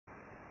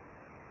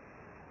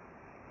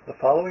The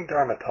following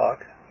Dharma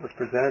talk was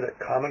presented at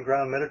Common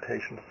Ground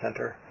Meditation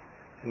Center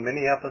in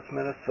Minneapolis,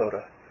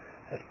 Minnesota,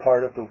 as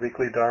part of the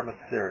weekly Dharma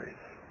series.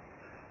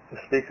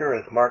 The speaker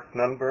is Mark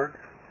Nunberg,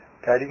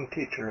 guiding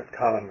teacher at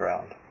Common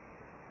Ground.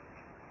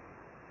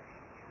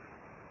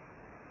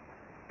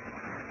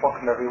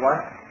 Welcome, everyone.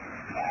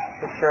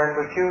 So Sharon,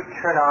 would you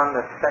turn on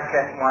the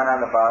second one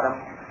on the bottom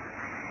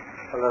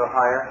a little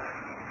higher?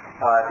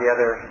 The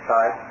other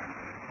side.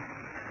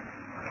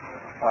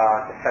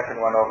 The second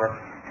one over.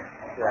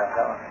 Yeah,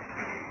 that one.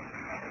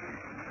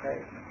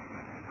 Great.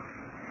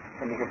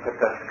 And you can put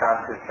the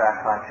sconces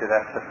back on too.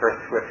 That's the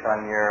first switch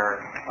on your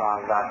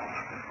left.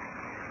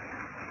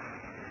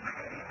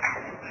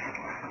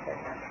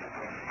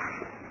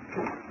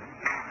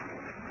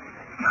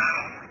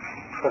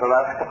 For the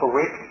last couple of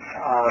weeks,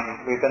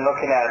 we've been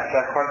looking at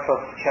Jack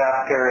Kornfield's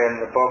chapter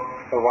in the book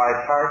The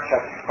Wise Heart,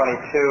 chapter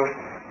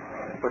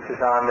 22, which is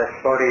on this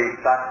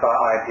bodhisattva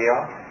ideal.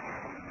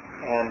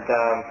 And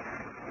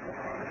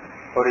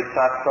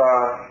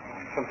bodhisattva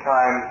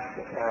sometimes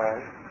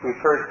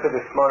refers to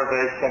this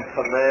motivation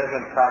to live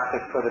and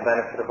practice for the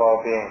benefit of all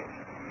beings.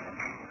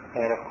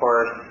 And of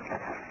course,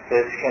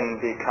 this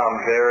can become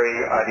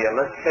very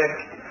idealistic,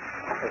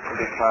 it can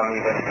become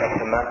even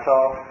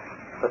sentimental,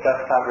 but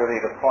that's not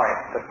really the point.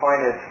 The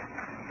point is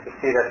to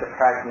see it as a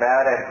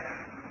pragmatic,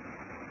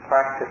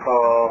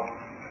 practical,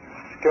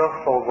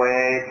 skillful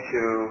way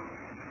to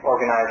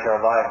organize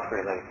our life,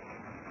 really.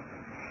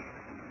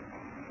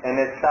 And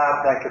it's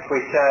not like if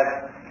we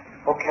said,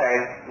 okay,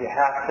 you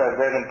have to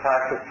live and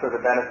practice for the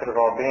benefit of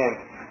all beings,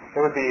 it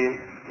would be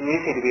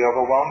easy to be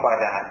overwhelmed by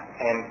that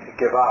and to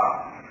give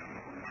up.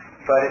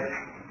 But it's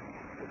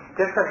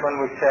different when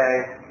we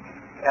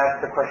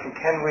ask the question,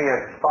 can we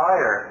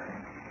aspire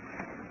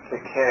to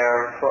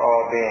care for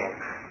all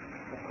beings,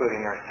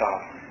 including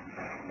ourselves?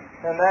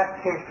 And that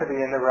seems to be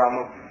in the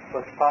realm of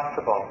what's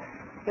possible.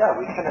 Yeah,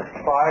 we can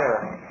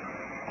aspire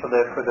to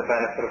live for the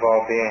benefit of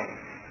all beings.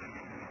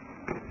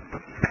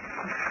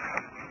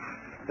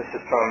 This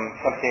is from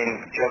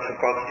something Joseph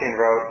Goldstein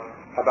wrote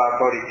about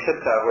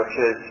bodhicitta, which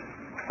is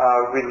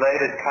a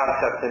related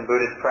concept in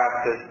Buddhist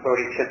practice.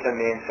 Bodhicitta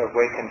means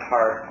awakened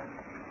heart.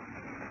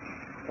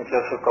 And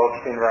Joseph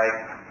Goldstein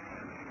writes,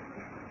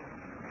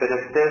 but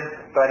is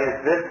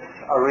this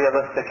a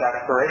realistic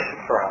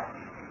aspiration for us?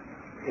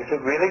 Is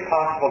it really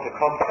possible to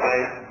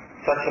cultivate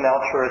such an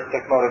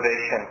altruistic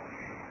motivation,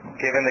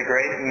 given the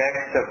great mix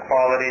of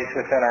qualities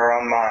within our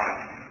own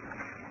minds?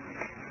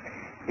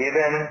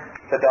 Even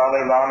the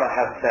Dalai Lama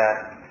has said,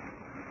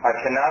 I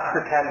cannot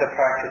pretend to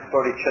practice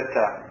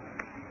bodhicitta,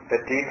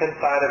 but deep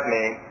inside of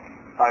me,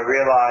 I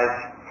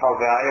realize how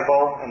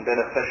valuable and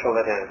beneficial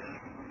it is.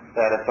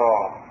 That is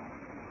all.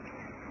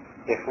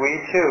 If we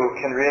too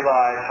can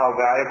realize how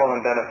valuable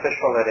and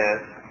beneficial it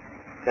is,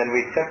 then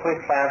we simply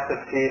plant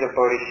the seed of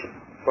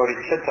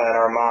bodhicitta in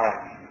our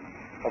minds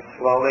and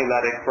slowly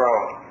let it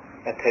grow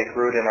and take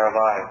root in our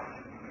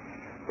lives.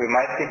 We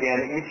might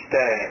begin each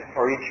day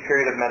or each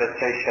period of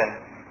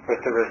meditation with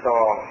the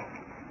resolve,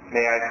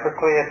 may I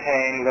quickly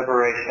attain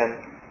liberation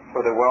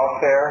for the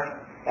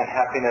welfare and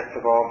happiness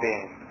of all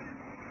beings.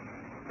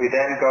 We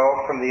then go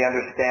from the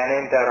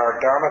understanding that our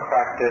Dharma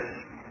practice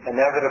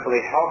inevitably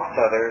helps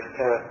others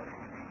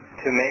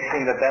to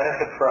making the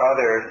benefit for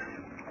others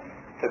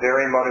the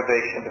very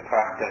motivation to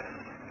practice.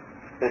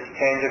 This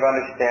change of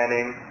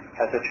understanding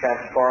has a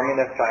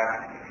transforming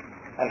effect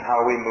on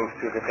how we move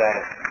through the day.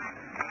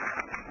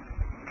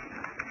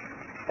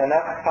 And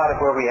that's kind of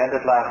where we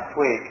ended last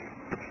week.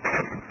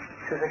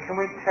 Susan, can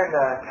we turn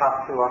the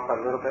top two up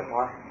a little bit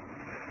more?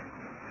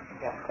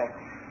 Yeah, thanks.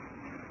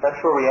 That's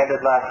where we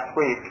ended last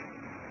week,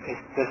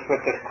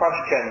 with this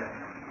question.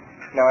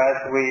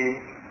 As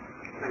we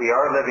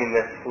are living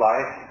this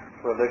life,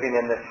 we're living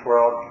in this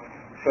world,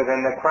 so then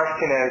the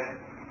question is,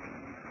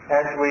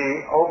 as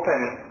we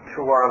open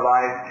to our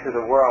life to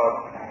the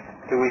world,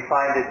 do we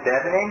find it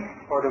deadening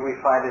or do we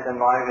find it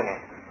enlivening?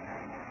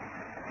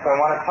 So I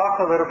want to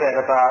talk a little bit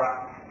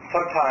about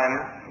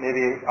sometimes,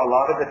 maybe a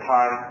lot of the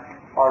time,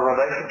 our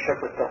relationship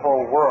with the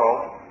whole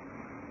world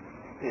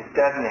is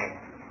deadening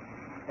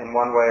in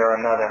one way or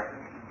another.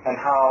 And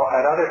how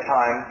at other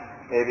times,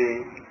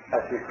 maybe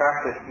as we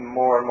practice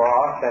more and more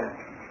often,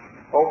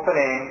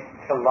 opening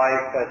to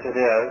life as it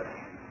is,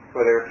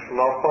 whether it's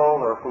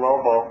local or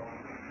global,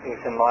 is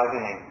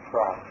enlivening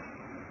for us.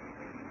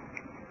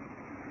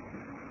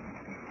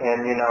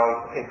 And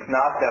it's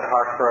not that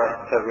hard for us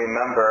to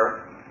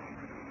remember,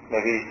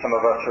 maybe some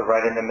of us are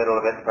right in the middle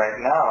of it right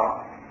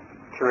now,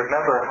 to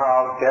remember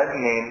how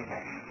deadening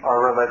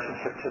our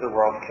relationship to the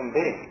world can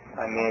be.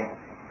 I mean,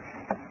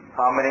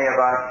 how many of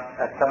us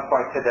at some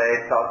point today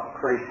felt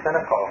pretty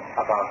cynical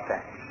about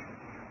things?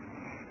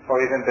 Or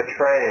even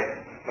betrayed,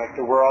 like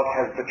the world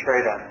has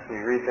betrayed us.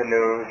 We read the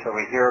news or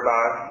we hear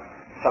about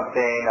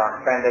something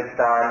our friend has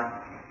done,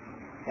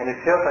 and it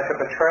feels like a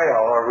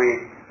betrayal, or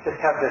we just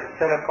have this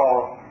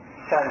cynical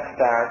sense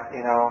that,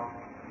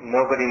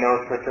 nobody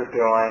knows what they're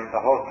doing,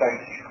 the whole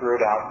thing's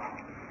screwed up.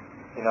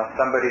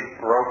 Somebody's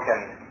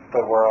broken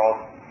the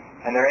world,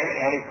 and there ain't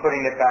any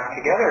putting it back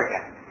together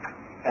again.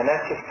 And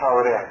that's just how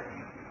it is.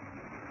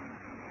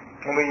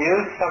 And we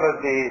use some of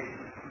these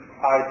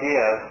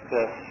ideas,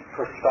 this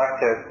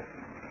perspective,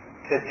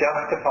 to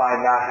justify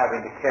not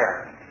having to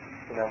care.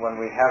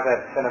 When we have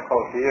that cynical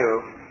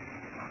view,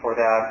 or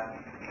that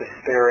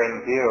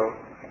despairing view,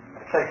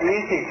 it's like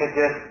easy to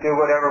just do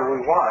whatever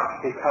we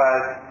want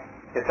because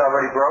it's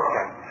already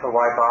broken, so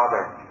why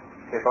bother?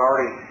 They've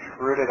already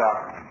screwed it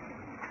up.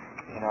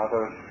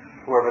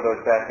 Whoever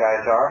those bad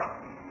guys are,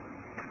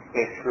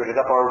 they screwed it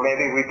up. Or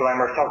maybe we blame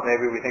ourselves,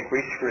 maybe we think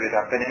we screwed it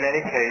up. And in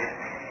any case,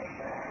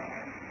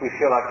 we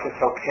feel like it's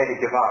okay to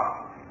give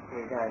up.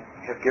 We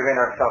have given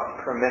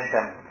ourselves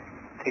permission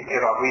to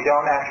give up. We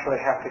don't actually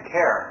have to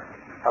care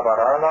about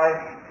our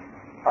life,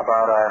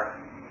 about our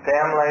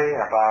family,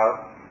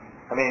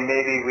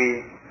 maybe we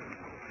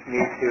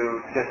need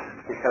to just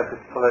because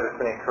it's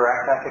politically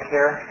incorrect not to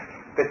care,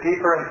 but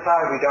deeper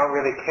inside we don't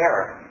really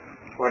care.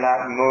 We're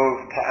not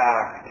moved to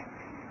act.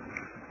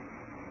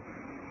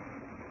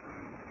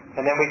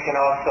 And then we can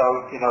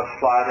also,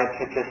 slide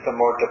into just a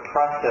more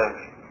depressive,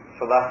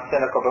 so less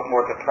cynical but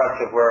more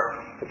depressive, where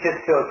it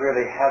just feels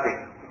really heavy.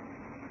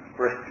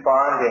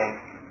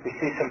 Responding. We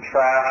see some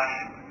trash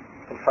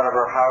in front of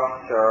our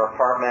house or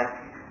apartment,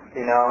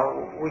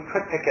 we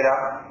could pick it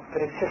up,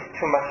 but it's just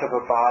too much of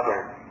a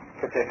bother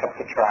to pick up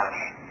the trash.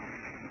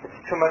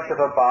 It's too much of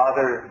a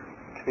bother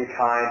to be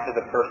kind to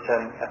the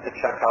person at the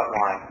checkout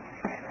line.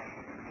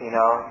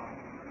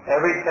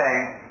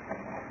 Everything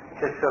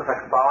just feels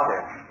like a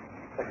bother,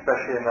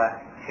 especially in the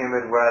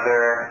humid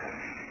weather,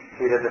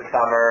 heat of the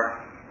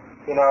summer.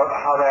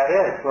 How that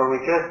is, where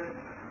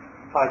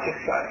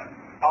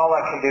all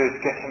I can do is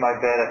get to my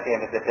bed at the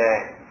end of the day.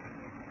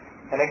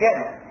 And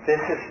again, this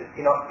is,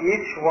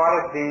 each one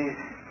of these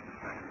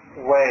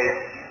ways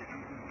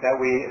that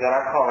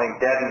I'm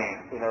calling deadening,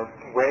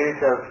 ways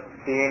of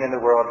being in the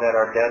world that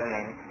are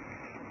deadening,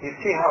 you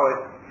see how it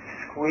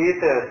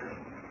squeezes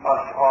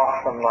us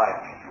off from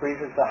life,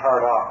 squeezes the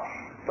heart off,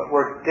 but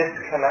we're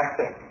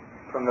disconnecting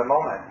from the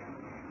moment.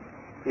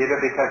 Either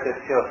because it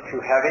feels too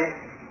heavy,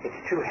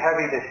 it's too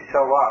heavy to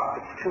show up,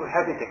 it's too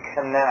heavy to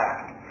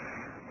connect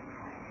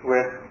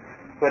with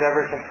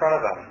whatever's in front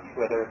of us,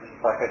 whether it's,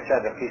 like I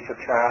said, a piece of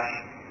trash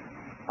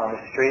on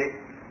the street.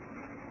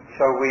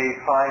 So we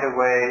find a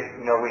way,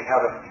 we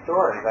have a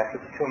story, like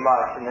it's too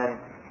much, and then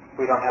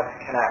we don't have to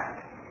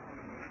connect.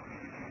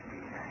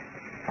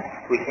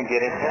 We can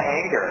get into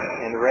anger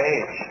and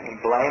rage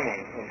and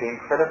blaming and being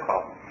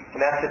critical.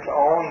 And that's its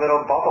own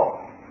little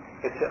bubble.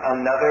 It's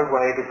another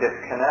way to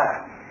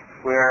disconnect,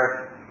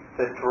 where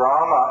the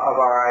drama of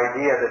our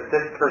idea that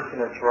this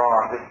person is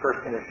wrong, this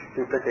person is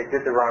stupid, they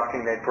did the wrong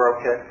thing, they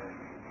broke it,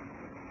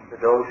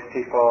 those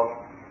people,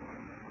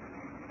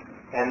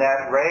 and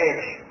that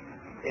rage,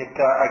 it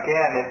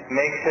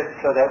makes it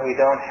so that we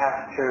don't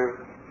have to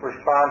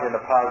respond in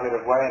a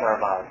positive way in our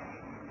lives.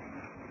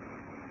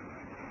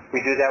 We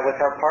do that with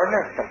our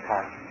partners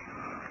sometimes,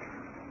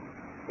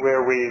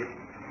 where we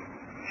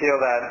feel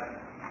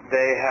that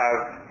they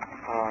have,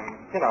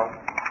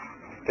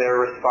 they're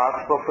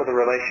responsible for the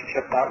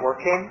relationship not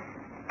working,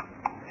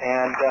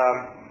 and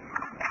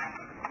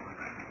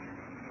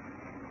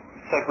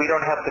it's like we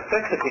don't have to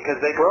fix it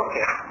because they broke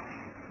it.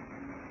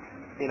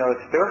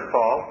 It's their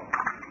fault,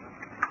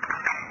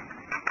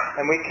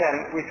 and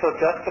we feel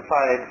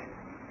justified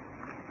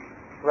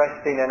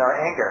resting in our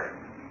anger.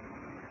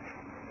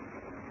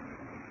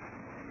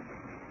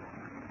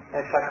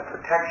 It's like a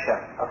protection.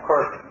 Of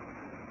course,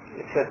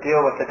 it's a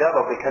deal with the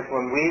devil, because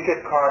when we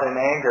get caught in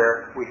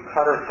anger, we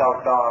cut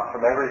ourselves off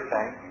from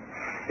everything,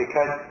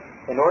 because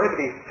in order to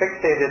be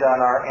fixated on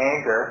our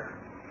anger,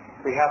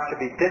 we have to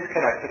be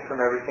disconnected from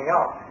everything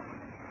else.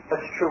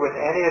 That's true with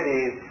any of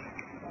these,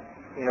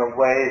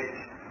 ways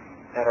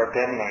that are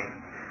deadening.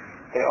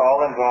 They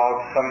all involve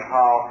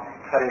somehow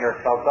cutting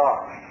ourselves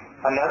off.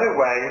 Another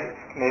way,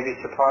 maybe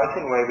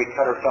surprising way we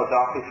cut ourselves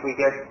off, is we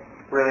get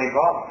really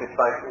involved. It's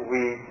like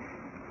we,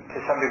 to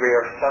some degree,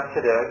 are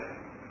sensitive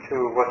to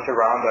what's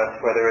around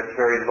us, whether it's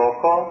very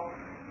local,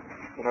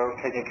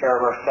 taking care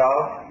of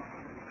ourselves,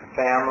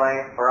 family,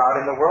 or out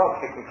in the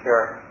world taking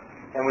care.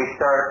 And we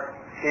start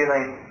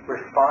feeling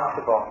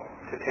responsible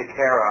to take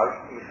care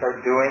of. We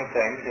start doing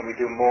things, and we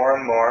do more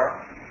and more.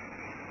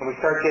 And we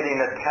start getting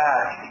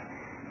attached,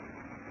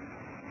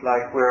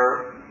 like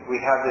we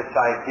have this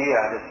idea,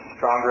 this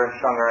stronger and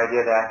stronger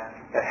idea that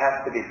it has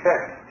to be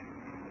fixed.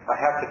 I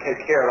have to take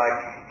care, like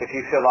if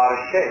you feel out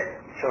of shape.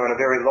 So in a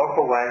very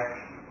local way,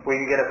 we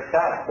can get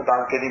obsessed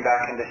about getting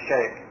back into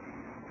shape.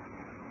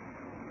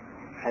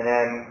 And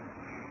then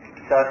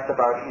obsessed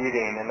about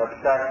eating, and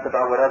obsessed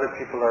about what other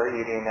people are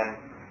eating.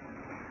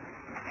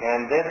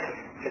 And this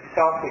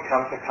itself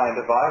becomes a kind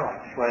of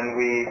violence when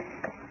we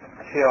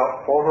feel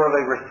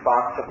overly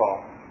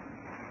responsible.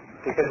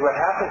 Because what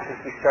happens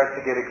is we start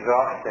to get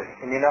exhausted.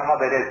 And you know how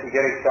that is. We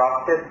get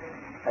exhausted,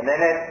 and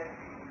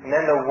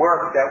then the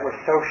work that we're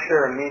so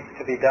sure needs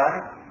to be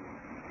done,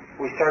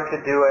 we start to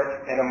do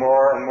it in a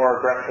more and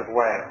more aggressive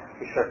way.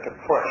 We start to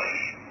push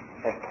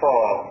and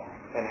pull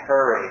and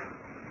hurry.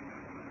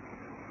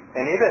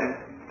 And even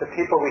the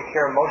people we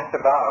care most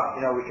about.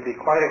 We can be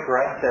quite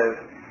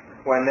aggressive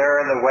when they're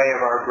in the way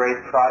of our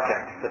great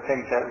projects, the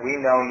things that we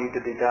know need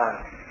to be done.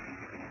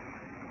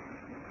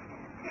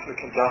 We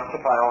can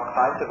justify all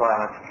kinds of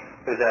violence.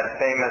 There's that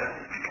famous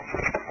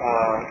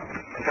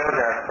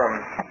paragraph from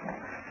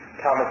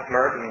Thomas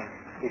Merton.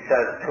 He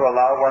says, to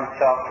allow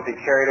oneself to be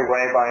carried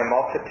away by a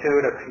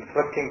multitude of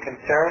conflicting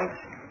concerns,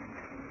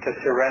 to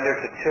surrender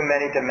to too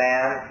many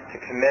demands, to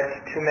commit to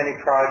too many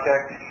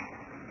projects,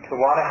 to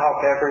want to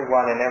help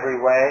everyone in every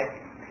way,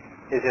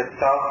 is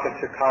itself to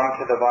succumb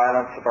to the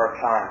violence of our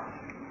times.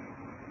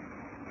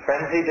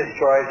 Frenzy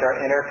destroys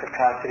our inner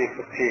capacity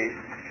for peace.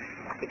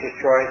 It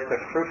destroys the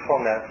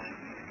fruitfulness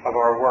of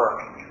our work,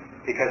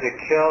 because it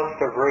kills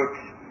the roots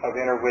of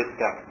inner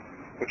wisdom,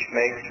 which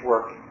makes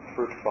work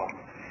fruitful.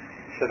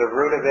 So the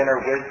root of inner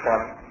wisdom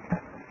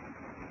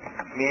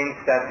means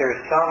that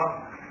there's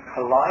some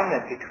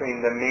alignment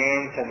between the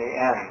means and the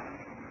end.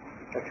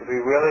 Like if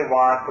we really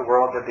want the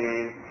world to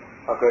be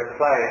a good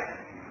place,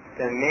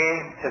 the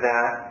means to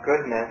that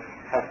goodness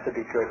has to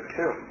be good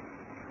too.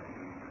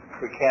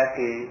 We can't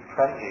be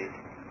frenzied.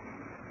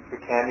 We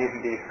can't even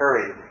be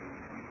hurried,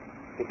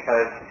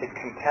 because it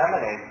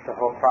contaminates the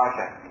whole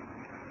project.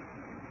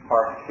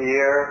 Our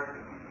fear,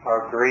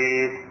 our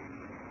greed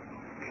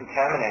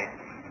contaminates,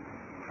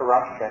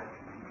 corrupts it.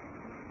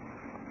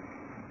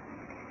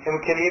 And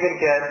we can even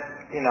get,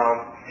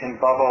 in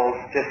bubbles,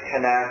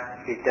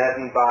 disconnect, be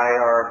deadened by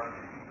our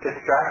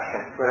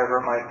distractions, whatever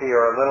it might be,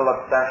 or a little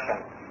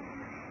obsession.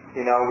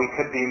 We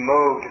could be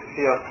moved,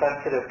 feel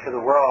sensitive to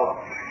the world,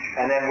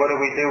 and then what do?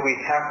 We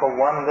tackle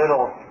one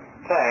little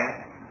thing,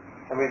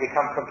 and we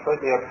become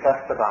completely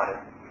obsessed about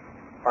it.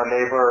 Our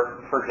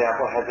neighbor, for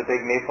example, has a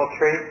big maple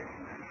tree,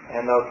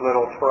 and those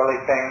little twirly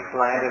things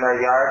land in our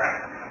yard.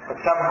 But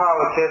somehow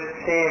it just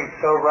seems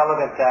so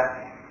relevant that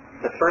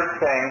the first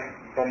thing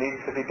that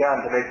needs to be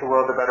done to make the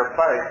world a better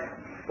place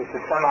is to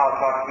somehow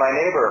talk to my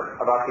neighbor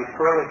about these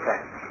twirly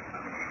things.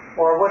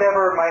 Or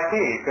whatever it might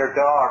be, their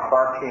dog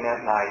barking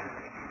at night.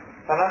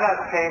 And I'm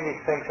not saying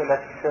these things are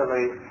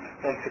necessarily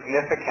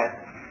insignificant,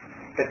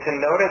 but to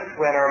notice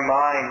when our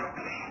mind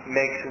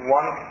makes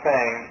one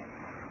thing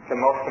the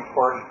most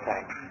important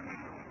thing.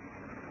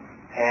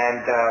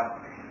 And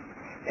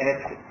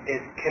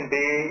it can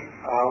be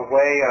a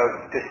way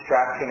of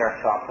distracting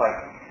ourselves. Like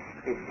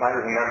you might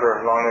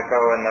remember long ago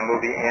in the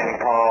movie Annie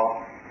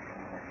Hall,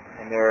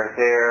 and they're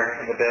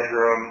there in the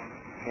bedroom,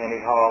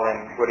 Annie Hall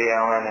and Woody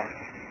Allen, and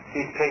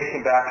he's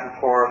pacing back and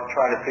forth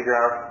trying to figure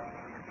out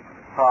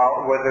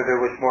whether there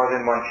was more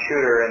than one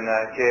shooter in the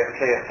JFK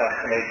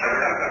assassination.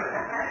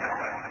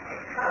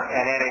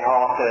 And Annie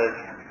Hall says,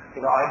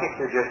 I think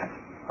you're just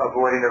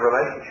avoiding a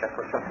relationship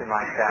or something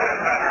like that.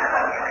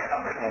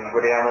 And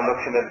Woody Allen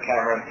looks into the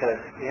camera and says,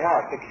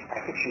 yeah, I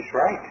think she's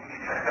right.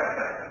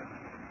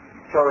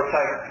 So it's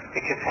like,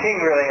 it can seem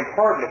really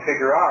important to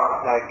figure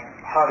out, like,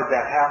 how did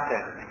that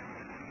happen?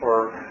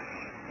 Or,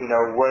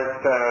 was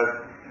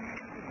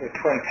the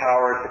Twin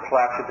Towers, the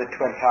collapse of the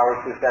Twin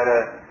Towers, was that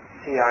a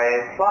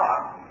CIA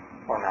plot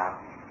or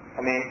not?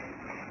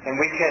 And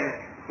we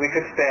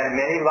could spend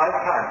many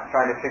lifetimes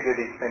trying to figure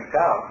these things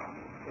out.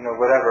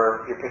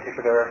 Whatever your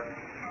particular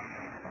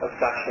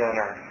obsession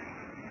or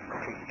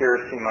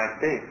conspiracy might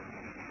be.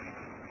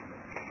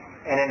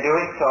 And in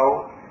doing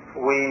so,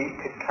 we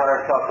could cut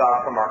ourselves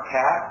off from our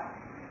cat,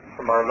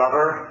 from our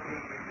lover,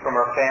 from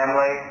our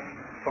family,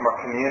 from our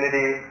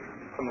community,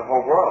 from the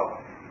whole world.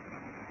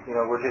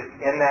 We're just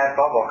in that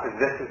bubble because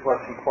this is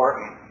what's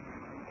important.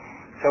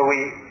 So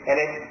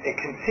it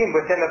can seem,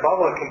 within the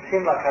bubble, it can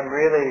seem like I'm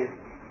really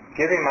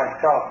giving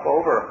myself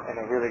over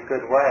in a really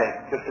good way.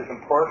 This is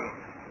important.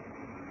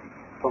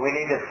 But we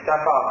need to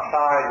step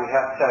outside. We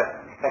have to,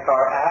 like,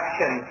 our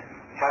actions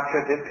have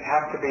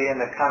to be in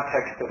the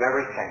context of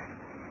everything.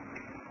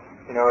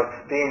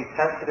 It's being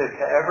sensitive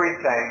to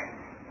everything,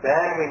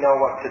 then we know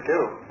what to do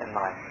in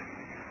life.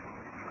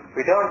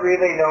 We don't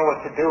really know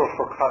what to do if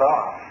we're cut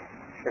off,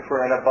 if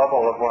we're in a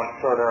bubble of one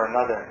sort or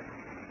another.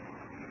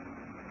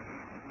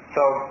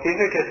 So these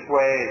are just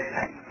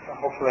ways,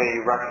 hopefully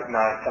you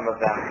recognize some of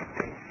them,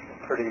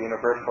 pretty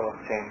universal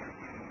it seems,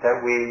 that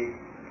we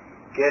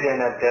get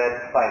in a dead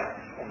place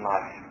in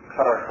life,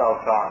 cut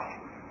ourselves off.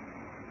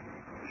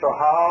 So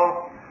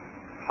how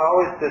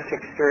is this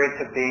experience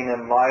of being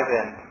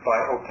enlivened by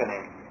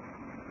opening?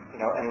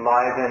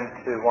 Enlivened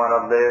to want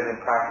to live and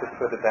practice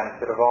for the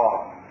benefit of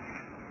all.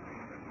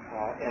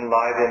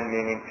 Enlivened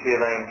meaning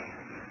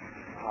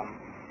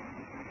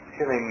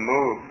feeling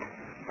moved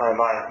by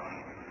life,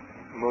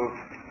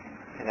 moved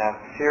in a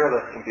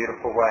fearless and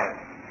beautiful way.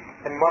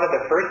 And one of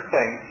the first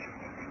things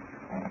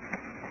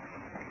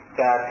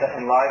that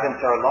enlivens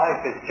our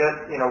life is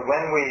just,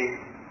 when we,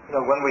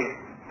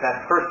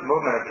 that first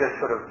movement of just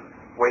sort of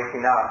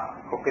waking up,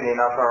 opening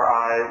up our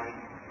eyes,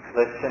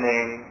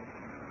 listening,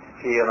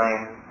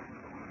 feeling.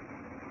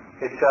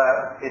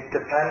 It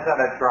depends on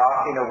a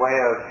dropping away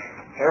of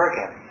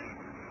arrogance.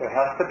 There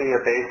has to be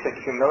a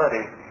basic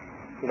humility.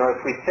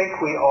 If we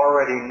think we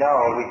already know,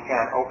 we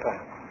can't open.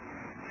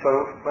 So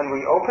when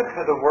we open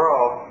to the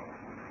world,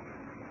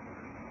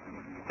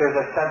 there's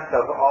a sense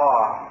of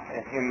awe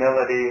and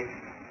humility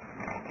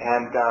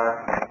and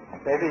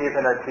maybe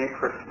even a deep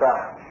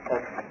respect.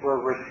 Like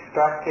we're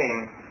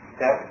respecting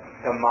that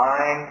the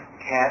mind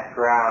can't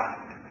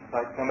grasp.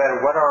 Like no matter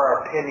what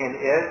our opinion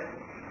is,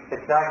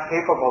 it's not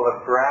capable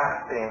of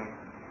grasping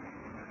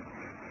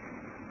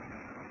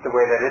the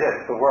way that it is,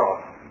 the world.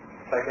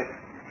 It's like it's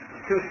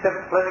too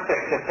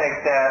simplistic to think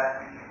that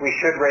we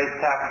should raise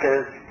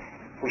taxes,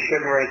 we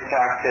shouldn't raise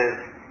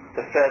taxes,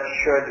 the Fed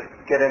should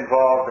get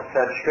involved, the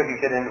Fed shouldn't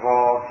get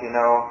involved,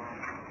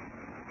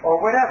 or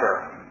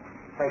whatever.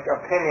 Like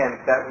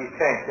opinions that we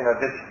think,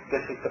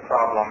 this is the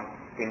problem,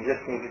 we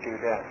just need to do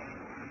this.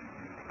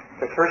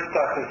 The first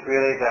step is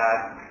really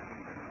that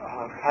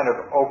kind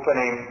of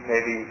opening,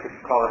 maybe you could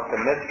call it the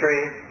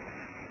mystery,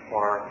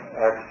 or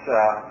as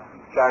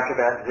John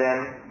Kabat-Zinn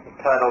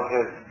titled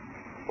his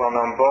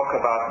well-known book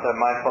about the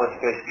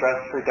mindfulness-based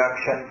stress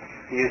reduction,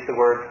 he used the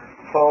word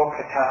full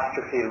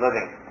catastrophe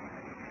living.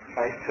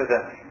 Right? So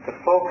the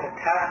full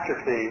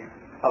catastrophe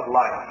of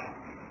life,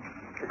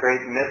 the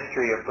great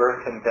mystery of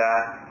birth and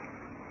death,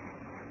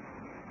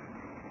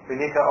 we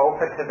need to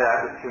open to that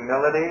with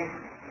humility,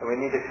 and we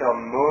need to feel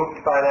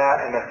moved by that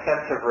and a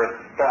sense of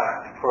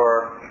respect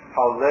for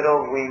how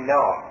little we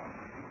know.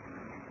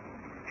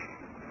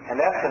 And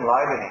that's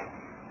enlivening.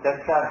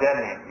 That's not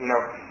deadening.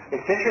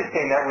 It's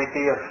interesting that we'd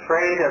be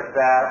afraid of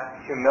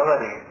that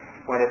humility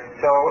when it's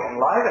so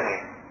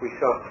enlivening. We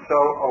feel so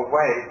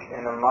awake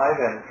and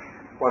enlivened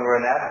when we're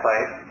in that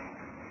place.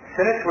 As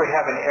soon as we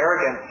have an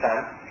arrogant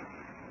sense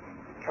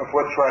of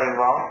what's right and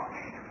wrong,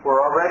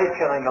 we're already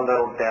feeling a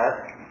little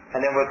dead. And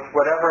then with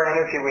whatever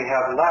energy we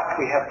have left,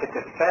 we have to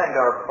defend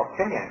our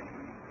opinion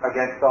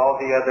against all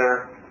the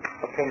other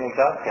opinions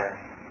out there,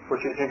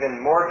 which is even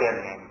more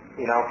deadening.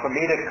 For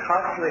me to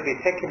constantly be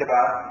thinking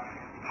about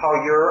how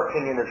your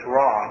opinion is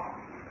wrong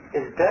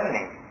is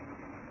deadening.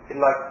 It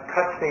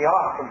cuts me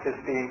off from just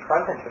being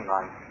present in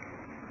life.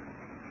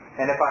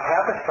 And if I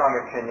have a strong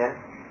opinion,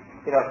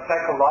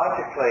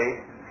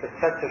 psychologically, the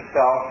sense of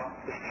self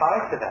is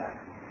tied to that.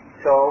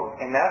 So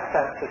in that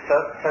sense, the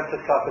sense of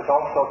self is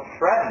also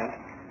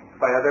threatened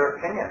by other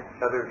opinions,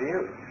 other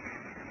views.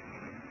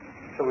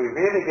 So we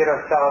really get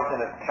ourselves in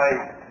a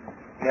tight,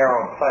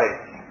 narrow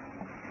place.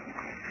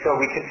 So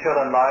we can feel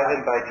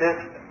enlivened by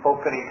just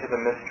opening to the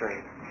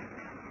mystery.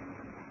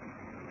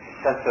 A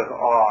sense of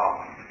awe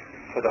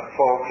for the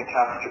full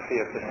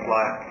catastrophe of this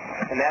life.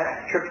 And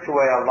that strips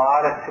away a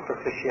lot of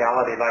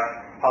superficiality. Like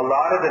a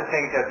lot of the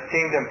things that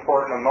seemed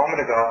important a moment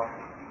ago,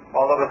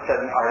 all of a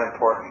sudden aren't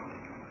important.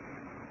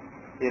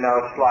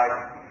 It's like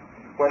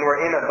when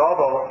we're in a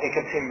bubble, it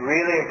can seem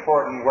really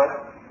important what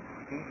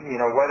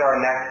our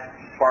next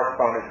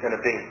smartphone is going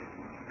to be.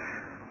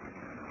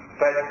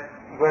 But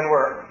when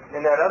we're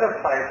in that other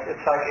place,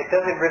 it's like it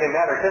doesn't really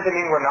matter. It doesn't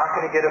mean we're not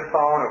going to get a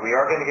phone or we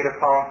are going to get a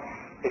phone.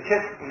 It's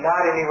just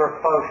not anywhere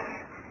close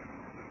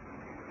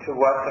to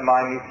what the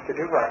mind needs to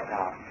do right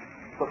now.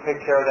 We'll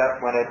take care of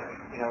that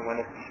when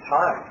it's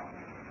time.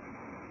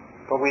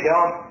 But we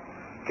don't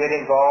get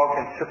involved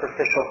in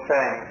superficial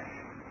things.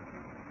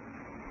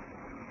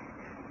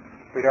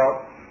 We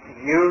don't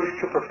use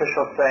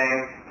superficial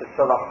things to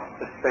fill up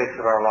the space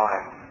of our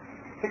lives.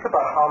 Think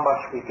about how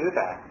much we do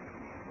that.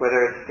 Whether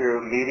it's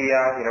through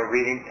media,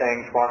 reading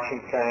things,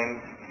 watching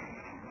things,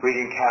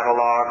 reading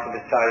catalogs and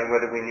deciding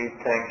whether we need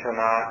things or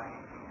not,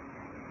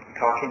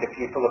 talking to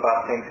people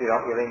about things we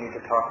don't really need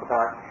to talk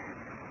about.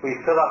 We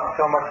fill up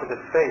so much of the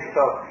space.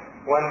 So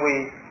when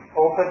we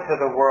open to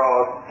the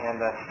world and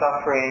the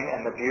suffering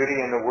and the beauty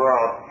in the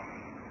world,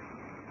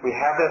 we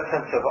have that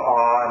sense of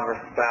awe and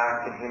respect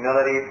and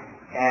humility,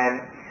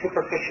 and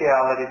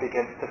superficiality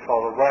begins to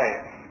fall away.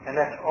 And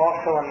that's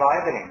also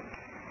enlivening.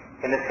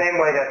 In the same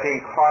way that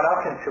being caught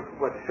up in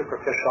what's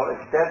superficial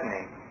is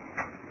deadening.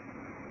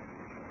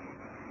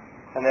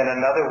 And then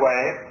another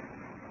way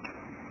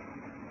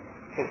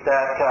is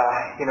that,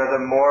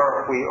 the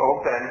more we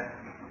open,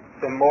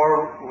 the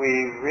more we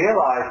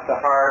realize the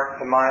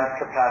heart, the mind's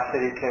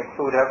capacity to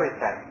include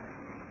everything.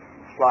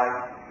 It's like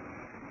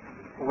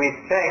we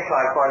think,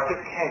 I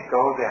just can't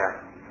go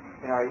there.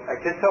 I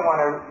just don't want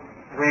to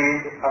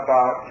read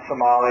about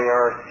Somalia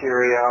or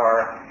Syria,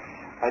 or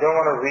I don't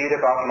want to read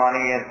about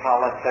money and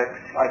politics.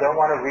 I don't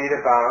want to read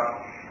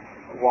about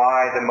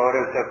why the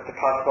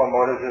possible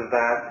motives of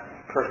that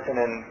person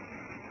in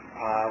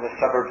the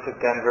suburbs of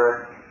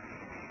Denver.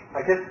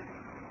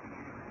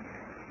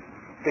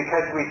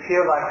 Because we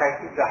feel like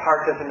the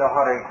heart doesn't know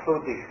how to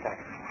include these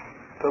things.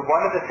 But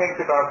one of the things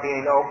about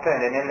being open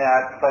and in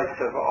that place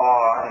of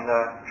awe and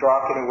the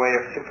dropping away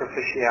of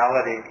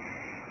superficiality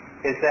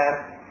is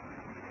that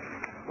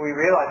we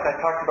realize, I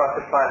talked about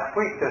this last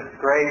week, this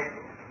great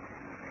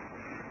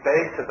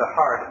space of the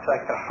heart. It's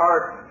like the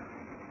heart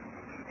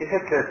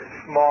isn't this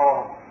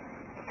small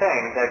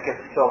thing that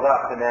gets filled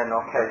up and then,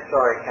 okay,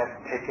 sorry, can't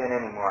take in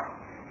anymore.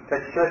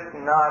 That's just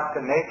not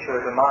the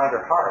nature of the mind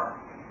or heart.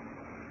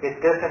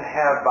 It doesn't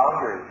have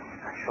boundaries,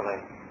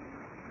 actually.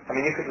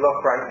 You could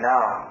look right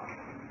now.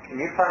 Can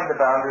you find the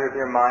boundary of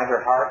your mind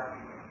or heart,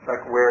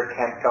 like where it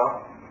can't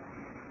go?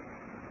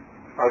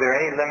 Are there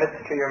any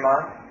limits to your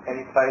mind?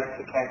 Any place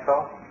you can't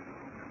go?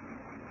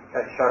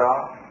 That's shut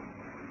off?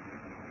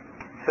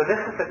 So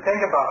this is the thing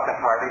about the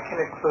heart. It can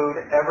include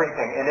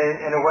everything. And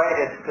in a way,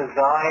 it's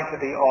designed to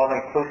be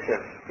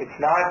all-inclusive. It's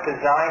not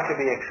designed to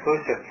be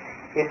exclusive.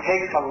 It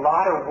takes a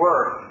lot of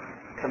work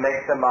to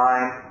make the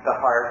mind, the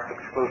heart,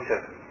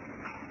 exclusive.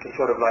 It's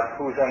sort of like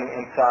who's on the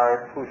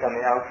inside, who's on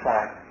the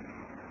outside.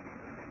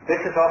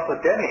 This is also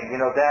deadening.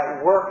 That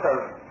work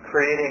of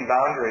creating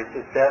boundaries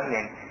is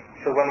deadening.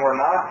 So when we're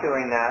not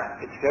doing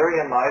that, it's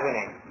very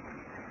enlivening.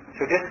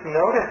 So just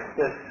notice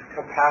this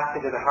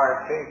capacity of the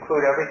heart to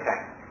include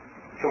everything.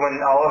 So when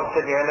all of a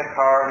sudden you're in the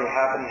car and you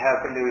happen to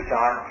have the news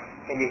on,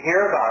 and you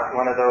hear about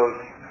one of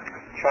those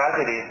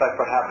tragedies like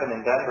what happened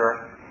in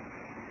Denver,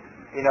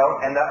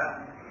 and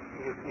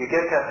you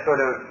get that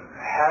sort of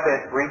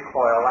habit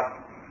recoil,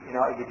 like, you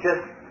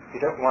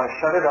don't want to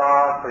shut it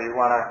off, or you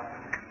want to,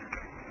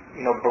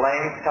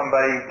 blame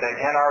somebody, the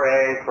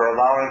NRA, for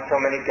allowing so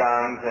many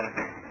guns,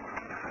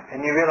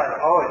 and you realize,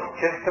 it's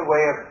just a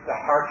way of the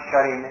heart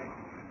shutting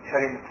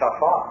itself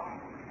off.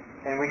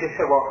 And we just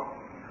say, well,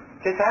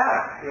 just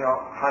ask,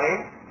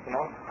 honey,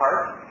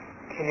 heart,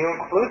 can you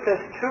include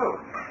this too?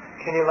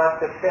 Can you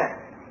let this in?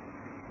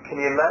 Can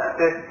you let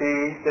this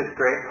be this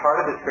great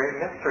part of this great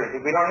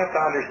mystery? We don't have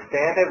to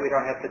understand it. We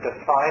don't have to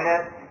define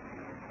it.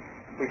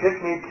 We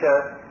just need to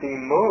be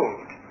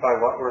moved by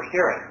what we're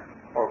hearing,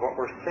 or what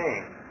we're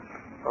seeing,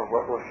 or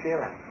what we're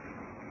feeling.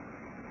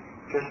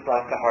 Just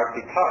let the heart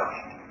be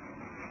touched,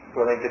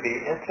 willing to be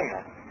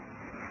intimate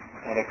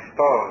and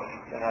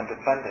exposed and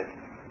undefended.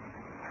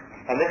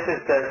 And this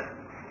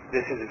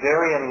is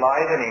very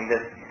enlivening,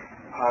 this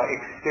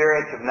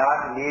experience of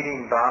not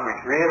needing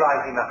boundaries,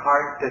 realizing the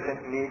heart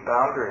doesn't need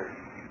boundaries,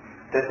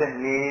 doesn't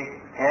need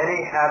any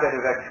habit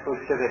of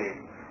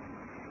exclusivity,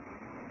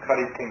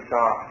 cutting things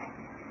off.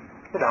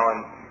 And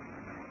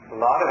a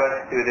lot of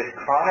us do this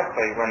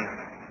chronically. When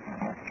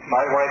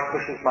my wife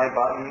pushes my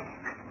button,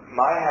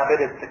 my habit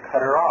is to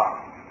cut her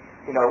off,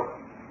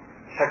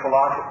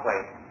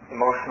 psychologically,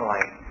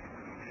 emotionally,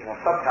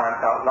 sometimes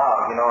out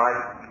loud.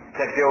 I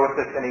can't deal with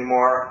this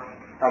anymore.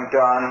 I'm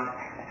done.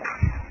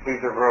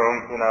 Leave the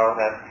room.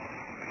 That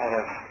kind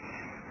of.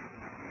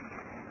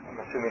 I'm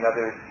assuming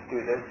others do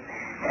this.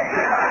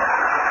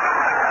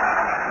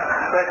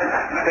 But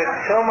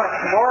so much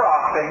more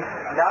often,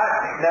 not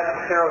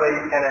necessarily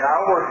in an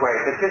outward way,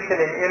 but just in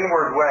an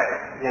inward way.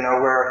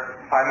 Where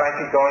I might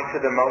be going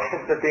through the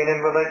motions of being in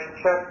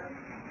relationship,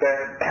 but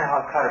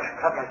I'll kind of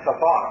cut myself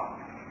off.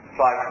 It's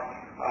like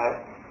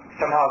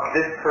somehow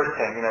this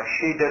person,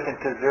 she doesn't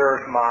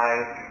deserve my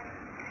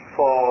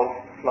full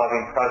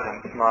loving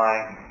presence, my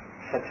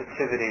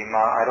sensitivity,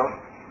 I don't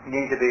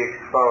need to be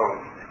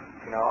exposed.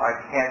 I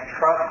can't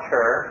trust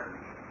her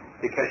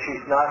because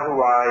she's not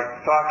who I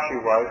thought she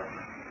was,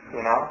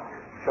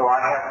 So I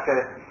have to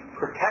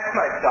protect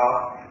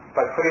myself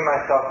by putting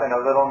myself in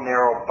a little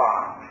narrow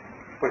box,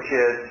 which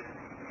is,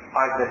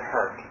 I've been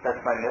hurt. That's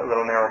my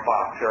little narrow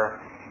box. Or,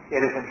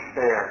 it isn't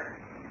fair.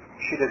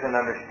 She doesn't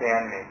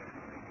understand me.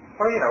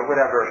 Or,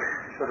 whatever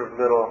sort of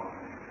little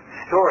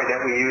story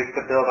that we use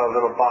to build our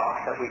little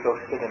box that we go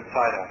sit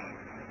inside of.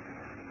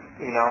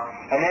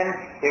 And then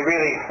it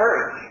really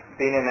hurts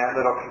being in that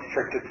little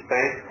constricted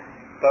space,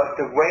 but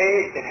the way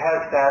it has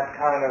that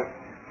kind of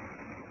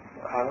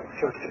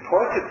sort of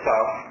supports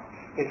itself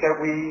is that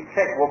we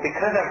think, well,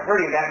 because I'm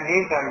hurting, that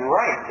means I'm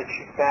right, that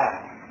she's bad.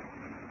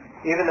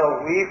 Even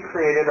though we've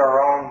created our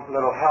own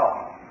little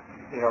hell,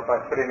 by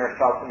putting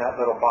ourselves in that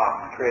little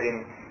box,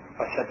 creating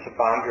a sense of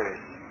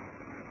boundaries.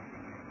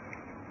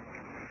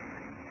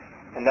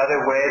 Another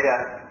way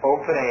that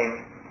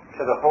opening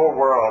to the whole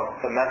world,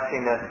 the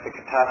messiness, the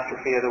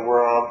catastrophe of the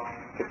world,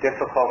 the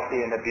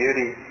difficulty and the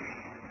beauty,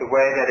 the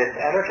way that it's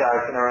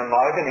energizing or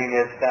enlivening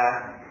is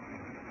that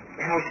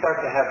we start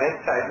to have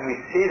insight, and we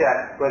see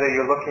that whether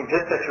you're looking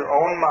just at your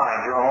own mind,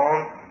 your own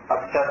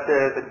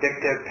obsessive,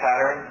 addictive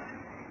patterns,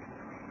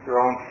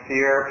 your own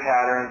fear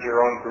patterns,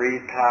 your own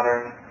greed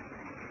patterns,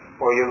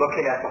 or you're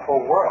looking at the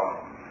whole world.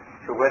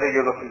 So whether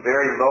you're looking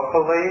very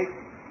locally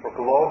or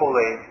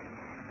globally,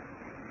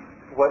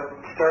 what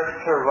starts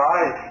to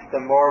arise the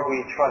more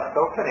we trust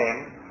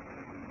opening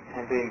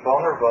and being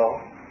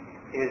vulnerable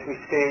is we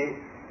see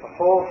the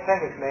whole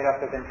thing is made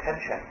up of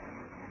intention.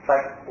 It's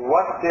like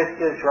what this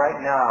is right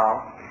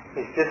now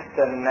is just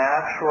the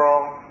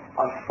natural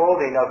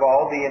unfolding of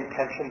all the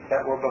intentions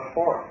that were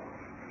before.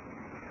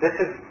 This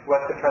is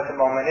what the present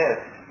moment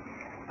is.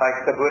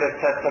 Like the Buddha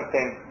said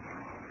something,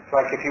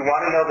 like if you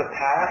want to know the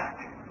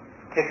past,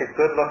 take a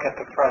good look at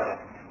the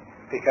present.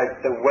 Because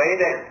the way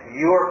that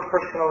your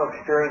personal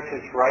experience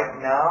is right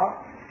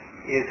now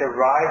is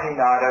arising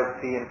out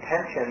of the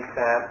intentions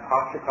that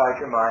occupied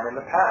your mind in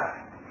the past.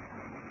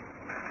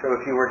 So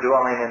if you were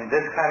dwelling in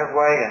this kind of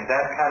way and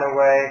that kind of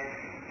way,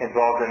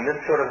 involved in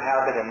this sort of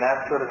habit and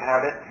that sort of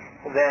habit,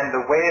 then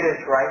the way it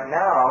is right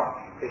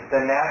now is the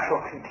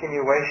natural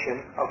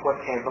continuation of what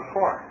came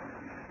before.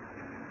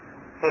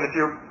 And if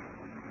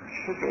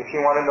you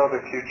want to know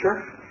the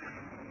future,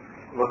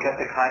 look at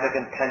the kind of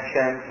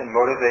intentions and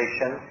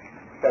motivations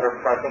that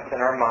are present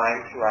in our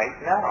minds right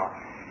now.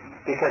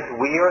 because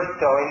we are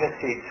sowing the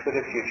seeds for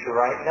the future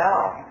right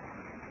now.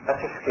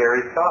 That's a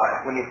scary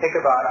thought. When you think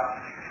about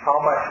how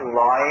much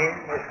lying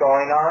is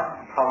going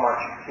on, how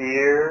much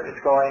fear is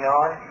going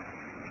on,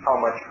 how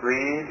much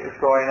greed is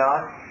going on,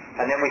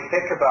 and then we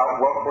think about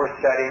what we're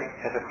setting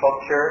as a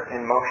culture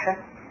in motion,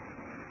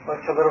 well,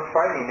 it's a little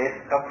frightening.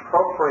 It's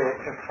appropriate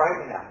to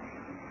frighten us.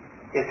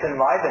 It's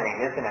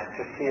enlivening, isn't it,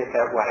 to see it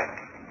that way.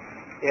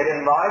 It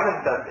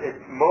enlivens us. It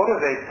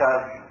motivates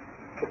us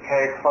to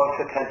pay close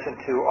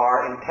attention to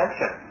our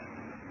intentions,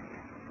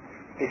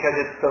 because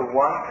it's the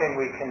one thing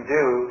we can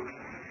do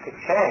to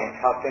change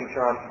how things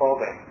are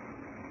unfolding.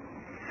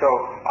 So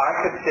I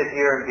could sit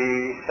here and be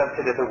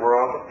sensitive to the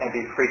world and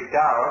be freaked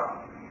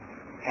out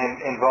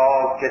and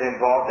get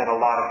involved in a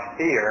lot of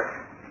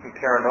fear and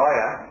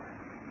paranoia,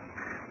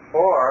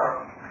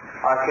 or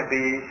I could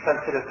be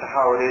sensitive to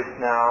how it is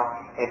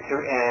now and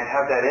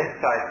have that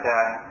insight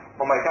that,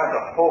 oh my God,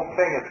 the whole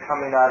thing is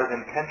coming out of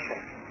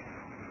intention.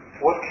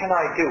 What can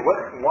I do?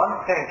 What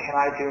one thing can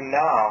I do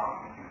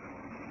now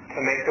to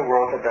make the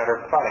world a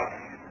better place?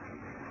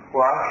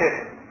 Well, I could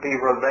be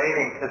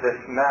relating to this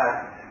mess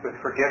with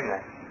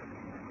forgiveness,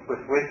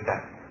 with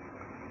wisdom,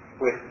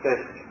 with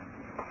this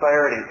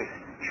clarity, this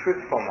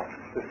truthfulness,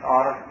 this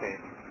honesty,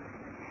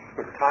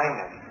 with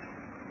kindness.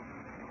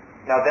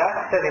 Now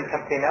that's setting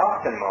something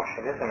else in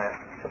motion, isn't it?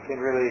 Something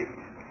really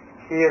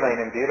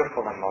healing and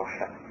beautiful in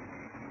motion.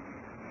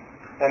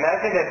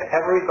 Imagine if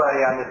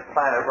everybody on this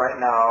planet right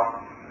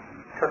now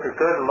took a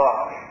good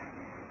look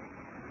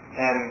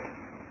and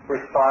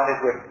responded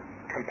with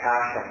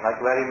compassion,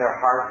 like letting their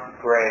hearts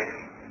break.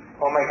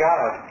 Oh my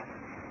God,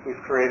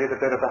 we've created a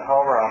bit of a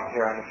hell realm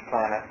here on this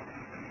planet.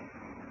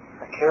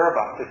 I care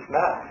about this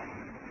mess.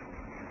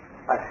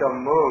 I feel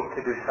moved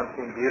to do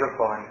something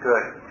beautiful and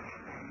good,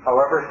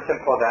 however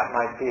simple that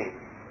might be.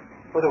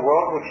 Well, the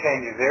world would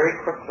change very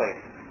quickly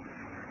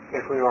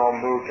if we all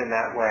moved in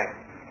that way.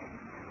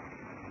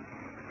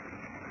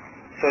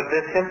 So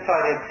this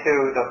insight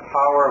into the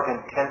power of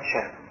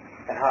intention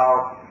and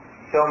how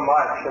so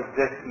much of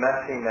this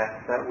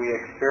messiness that we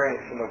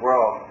experience in the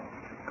world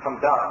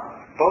comes up.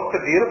 Both the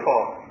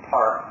beautiful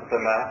part of the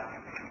mess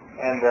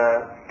and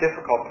the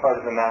difficult part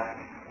of the mess,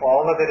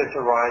 all of it is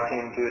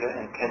arising due to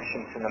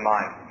intentions in the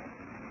mind,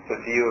 the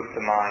view of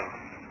the mind.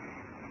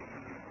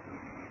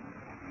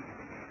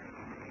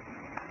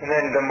 And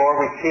then the more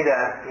we see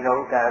that,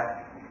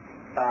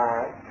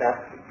 that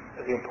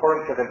the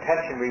importance of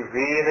intention, we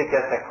really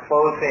get that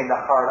closing the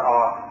heart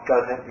off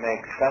doesn't make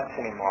sense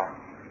anymore.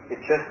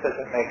 It just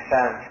doesn't make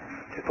sense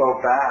to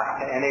go back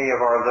to any of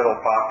our little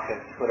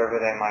boxes, whatever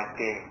they might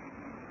be.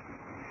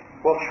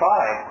 We'll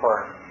try, of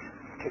course,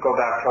 to go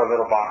back to our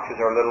little boxes,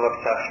 our little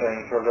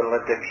obsessions, our little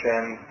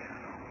addictions,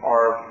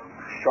 our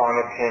strong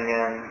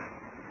opinions,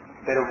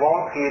 but it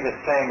won't be the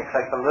same. It's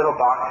like the little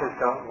boxes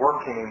don't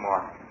work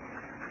anymore,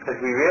 because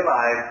we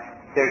realize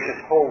there's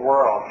this whole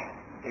world.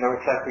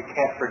 It's like we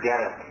can't forget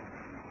it.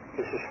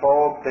 There's this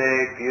whole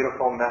big,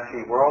 beautiful,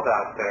 messy world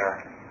out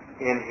there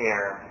in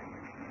here.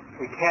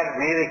 We can't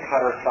really cut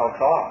ourselves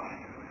off.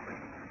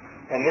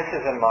 And this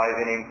is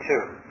enlivening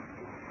too.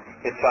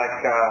 It's like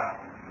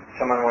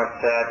someone once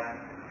said,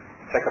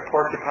 it's like a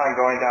porcupine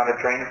going down a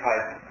drain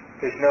pipe.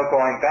 There's no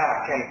going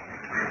back. And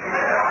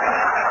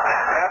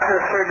after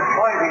a certain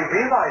point, we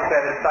realize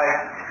that it's like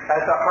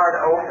as the heart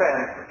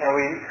opens and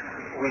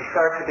we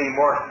start to be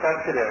more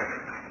sensitive.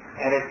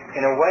 And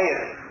in a way,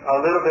 it's a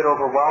little bit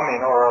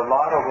overwhelming or a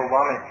lot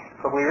overwhelming,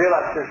 but we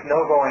realize there's no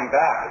going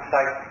back. It's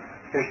like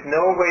there's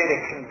no way to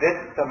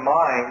convince the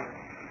mind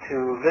to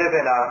live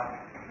in a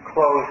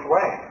closed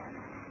way,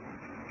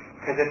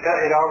 because it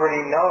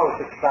already knows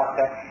it's not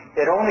that.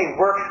 It only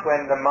works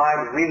when the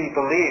mind really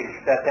believes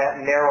that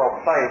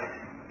narrow place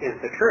is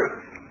the truth.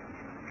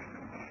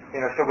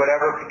 So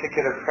whatever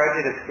particular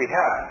prejudice we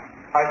have,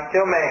 I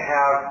still may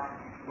have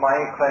my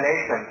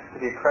inclinations to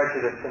be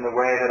prejudiced in the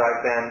way that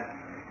I've been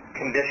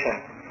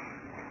conditioned.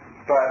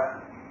 But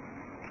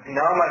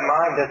now my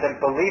mind doesn't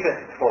believe it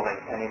fully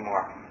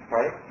anymore,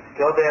 right? It's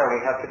still there.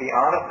 We have to be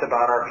honest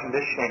about our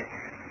conditioning.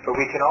 But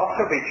we can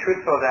also be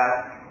truthful that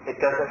it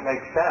doesn't make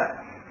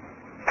sense.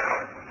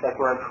 It's like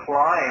we're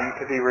inclined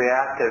to be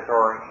reactive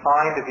or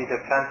inclined to be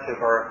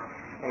defensive or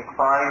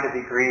inclined to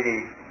be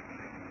greedy.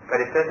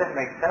 But it doesn't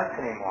make sense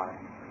anymore.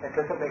 It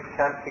doesn't make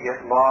sense to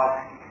get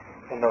lost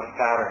in those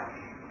patterns.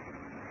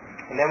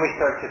 And then we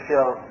start to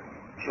feel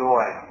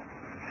joy.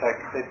 It's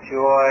like the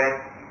joy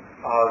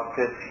of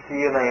this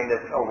healing,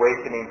 this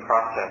awakening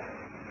process.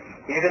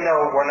 Even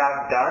though we're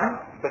not done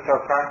with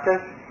our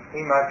practice,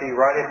 we might be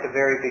right at the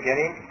very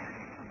beginning,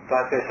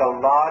 but there's a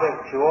lot of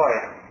joy,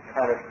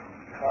 kind of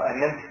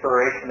an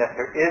inspiration that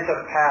there is a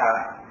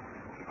path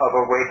of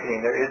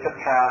awakening, there is a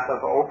path of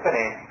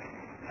opening,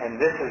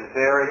 and this is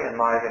very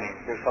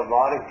enlivening. There's a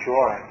lot of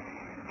joy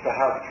to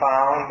have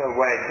found a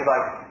way,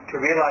 to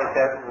realize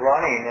that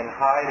running and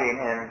hiding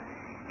and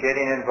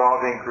getting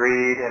involved in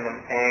greed and in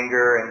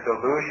anger and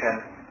delusion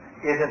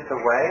isn't the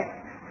way.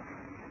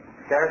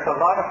 There's a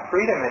lot of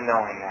freedom in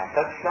knowing that.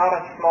 That's not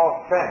a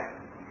small thing.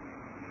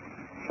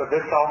 So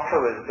this also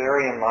is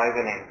very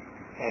enlivening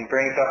and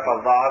brings up a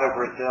lot of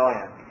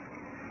resilience.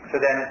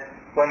 So then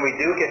when we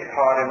do get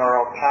caught in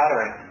our old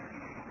patterns,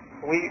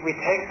 we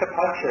take the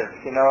punches.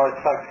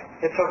 It's like,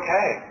 it's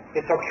okay.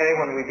 It's okay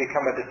when we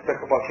become a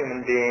despicable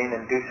human being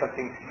and do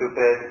something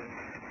stupid,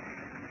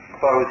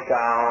 close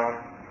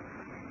down,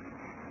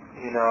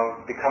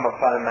 become a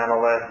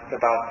fundamentalist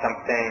about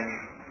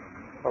something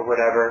or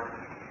whatever.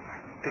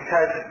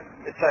 Because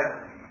it's like,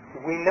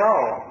 we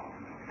know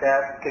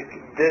that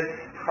this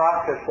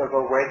process of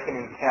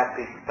awakening can't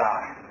be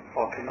stopped,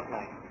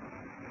 ultimately.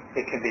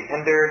 It can be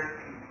hindered,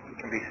 it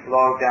can be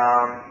slowed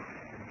down,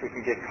 we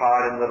can get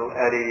caught in little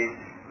eddies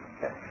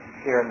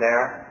here and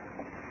there,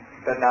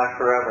 but not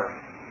forever.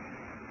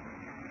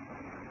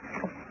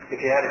 If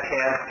you had a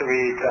chance to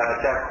read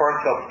Jack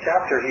Kornfield's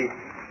chapter, he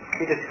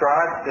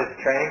describes this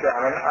training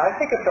ground, and I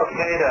think it's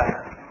okay to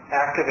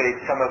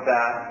activate some of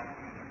that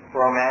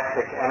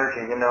romantic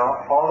energy,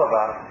 all of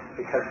us,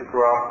 because we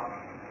grew up.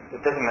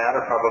 It doesn't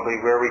matter probably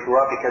where we grew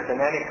up, because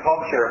in any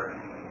culture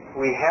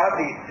we have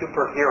these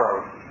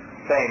superheroes,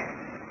 saints,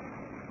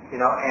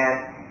 and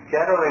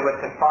generally what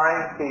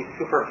defines these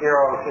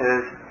superheroes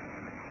is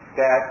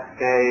that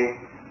they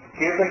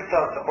give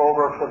themselves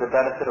over for the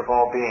benefit of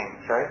all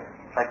beings, right?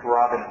 Like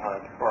Robin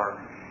Hood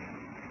or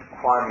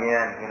Kuan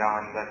Yin, in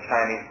the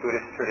Chinese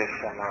Buddhist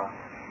tradition, or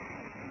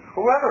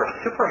whoever,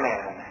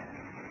 Superman,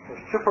 or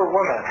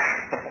Superwoman,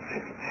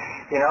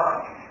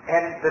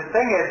 And the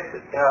thing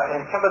is,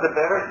 in some of the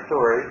better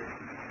stories,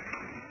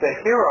 the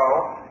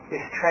hero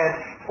is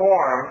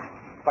transformed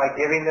by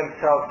giving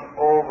themselves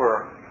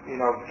over,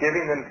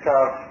 giving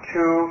themselves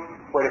to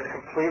what is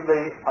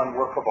completely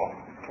unworkable,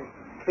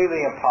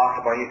 completely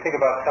impossible. You think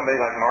about somebody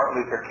like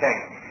Martin Luther King.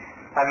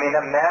 I mean,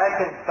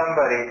 imagine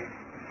somebody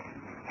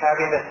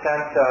having the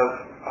sense of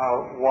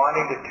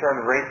wanting to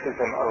turn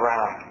racism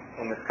around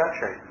in this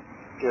country,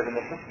 given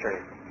the history.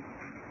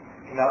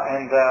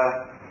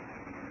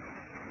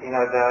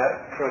 The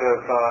sort of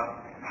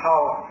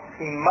how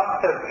he must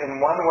have, in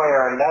one way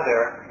or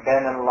another,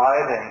 been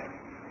enlivened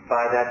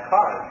by that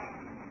cause.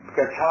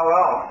 Because how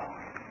else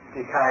do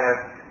you kind of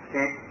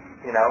keep,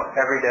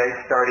 every day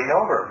starting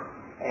over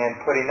and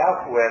putting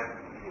up with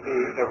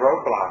the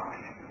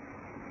roadblocks?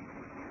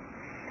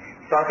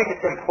 So I think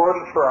it's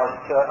important for us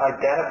to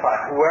identify,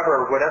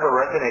 whatever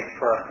resonates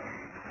for us,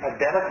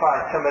 identify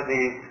some of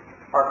these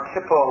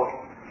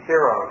archetypal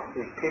heroes,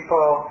 these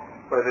people,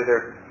 whether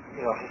they're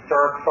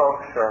historic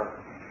folks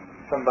or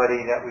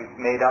somebody that we've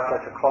made up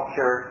as a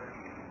culture,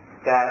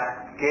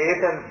 that gave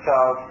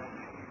themselves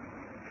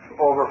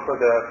over for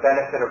the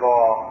benefit of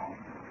all,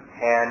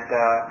 and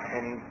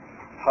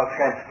how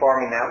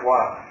transforming that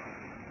was.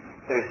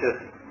 There's this,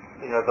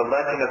 the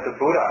legend of the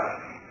Buddha.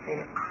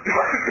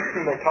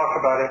 They talk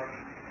about it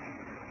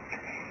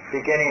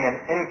beginning an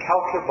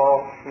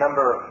incalculable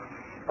number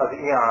of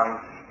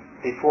eons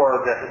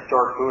before the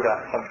historic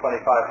Buddha, some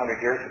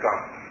 2,500 years ago.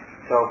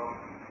 So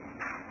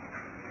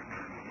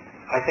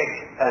I think,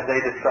 as they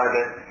describe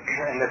it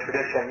in the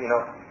tradition,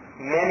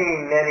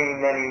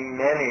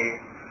 many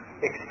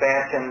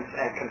expansions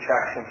and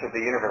contractions of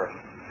the universe.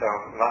 So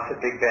lots of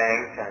big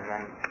bangs and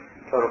then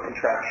total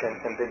contractions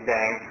and big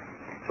bangs.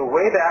 So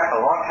way back,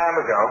 a long time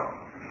ago,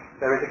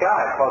 there was a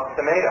guy called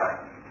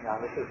Sameda. Now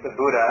this is the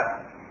Buddha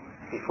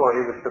before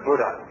he was the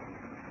Buddha.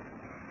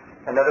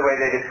 Another way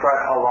they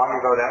describe how long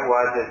ago that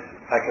was is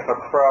like if a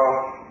crow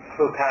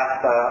flew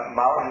past a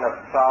mountain of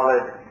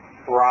solid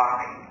rock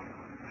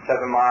 7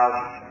 miles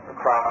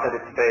across at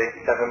its base,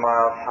 7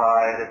 miles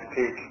high at its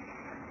peak.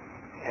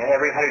 And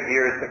every 100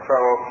 years the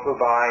crow flew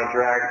by and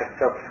dragged the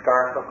silk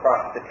scarf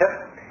across the tip.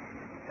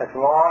 As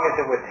long as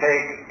it would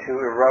take to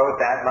erode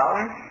that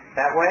mountain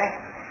that way,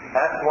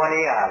 that's 1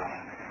 eon.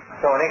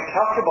 So an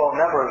incalculable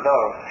number of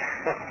those.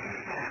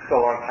 It's a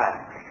long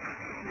time.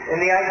 And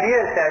the idea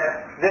is that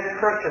this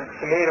person,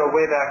 Sameda,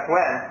 way back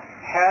when,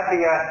 had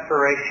the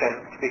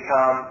aspiration to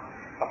become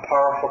a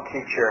powerful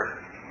teacher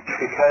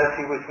because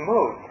he was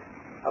moved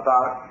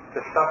about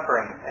the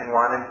suffering and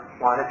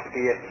wanted to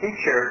be a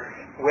teacher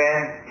when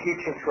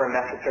teachings were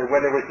necessary,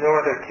 when there was no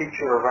other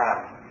teacher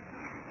around.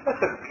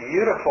 That's a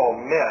beautiful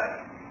myth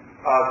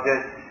of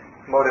this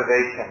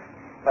motivation.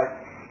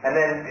 And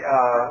then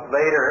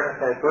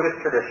later, in the Buddhist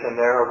tradition,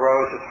 there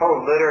arose this whole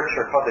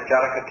literature called the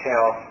Jataka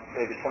tales.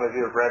 Maybe some of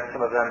you have read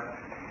some of them.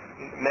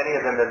 Many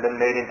of them have been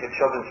made into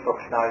children's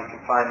books now. You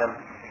can find them.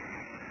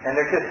 And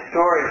they're just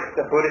stories,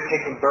 the Buddha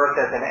taking birth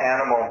as an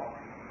animal,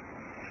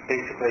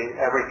 basically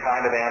every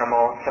kind of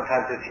animal,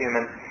 sometimes as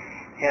humans,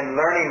 and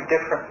learning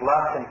different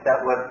lessons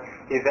that would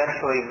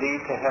eventually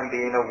lead to him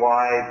being a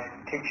wise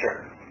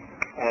teacher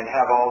and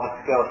have all the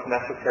skills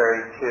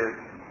necessary to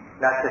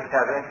not just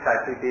have insight,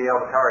 but be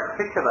able to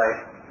articulate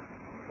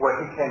what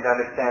he came to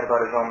understand about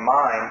his own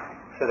mind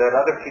so that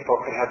other people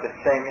could have the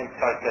same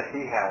insight that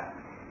he had,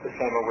 the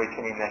same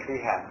awakening that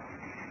he had.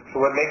 So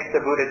what makes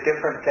the Buddha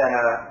different than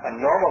a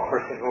normal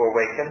person who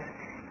awakens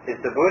is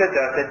the Buddha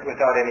does it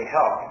without any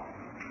help.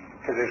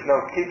 Because there's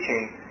no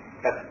teaching.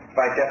 That's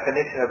by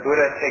definition, a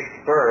Buddha takes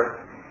birth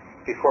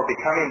before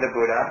becoming the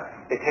Buddha.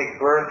 They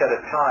take birth at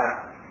a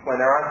time when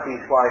there aren't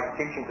these wise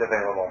teachings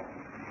available.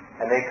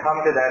 And they come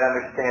to that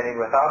understanding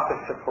without the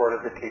support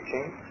of the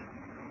teachings.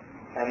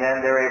 And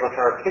then they're able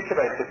to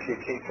articulate the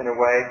teachings in a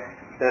way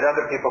that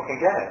other people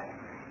can get it.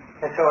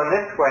 And so in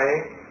this way,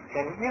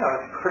 and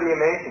it's pretty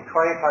amazing,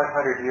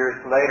 2,500 years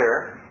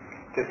later,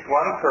 this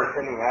one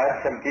person who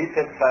had some deep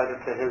insight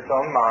into his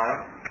own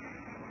mind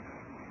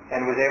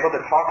and was able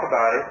to talk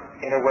about it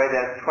in a way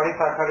that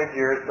 2,500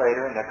 years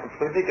later, in a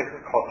completely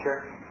different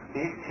culture,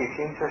 these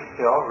teachings are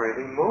still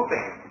really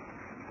moving,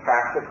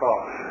 practical,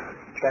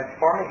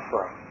 transforming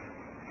for us.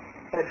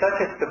 And it's not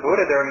just the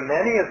Buddha, there are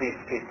many of these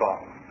people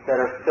that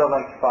are still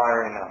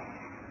inspiring us.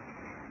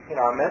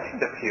 I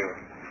mentioned a few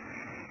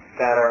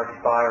that are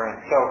inspiring.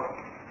 So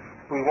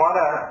we want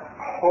to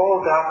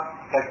hold up,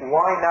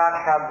 why not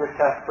have this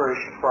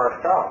aspiration for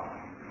ourselves?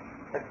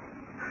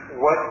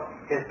 What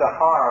is the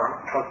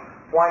harm?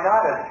 Why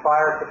not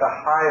aspire to the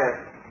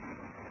highest,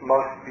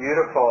 most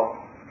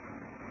beautiful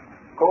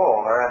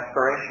goal or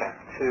aspiration,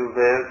 to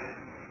live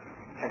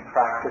and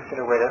practice in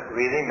a way that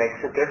really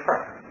makes a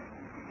difference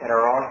in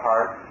our own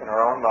hearts, in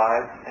our own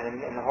lives,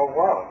 and in the whole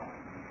world.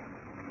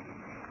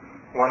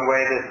 One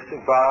way this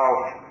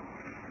vow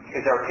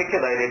is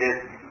articulated is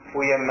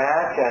we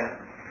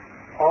imagine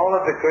all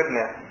of the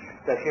goodness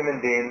that human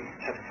beings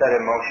have set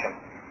in motion,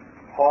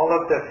 all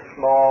of the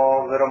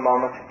small little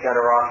moments of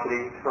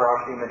generosity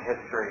throughout human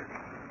history,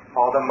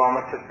 all the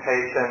moments of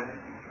patience,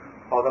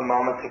 all the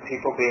moments of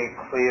people being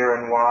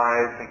clear and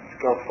wise and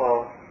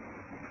skillful.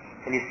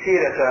 And you see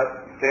it as a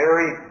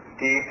very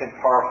deep and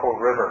powerful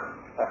river,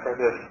 like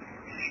this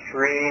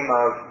stream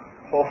of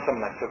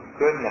wholesomeness, of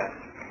goodness.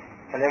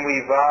 And then we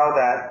vow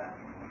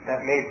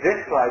that may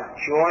this life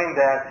join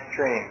that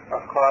stream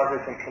of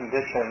causes and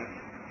conditions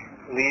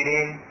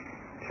leading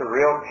to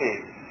real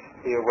peace,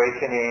 the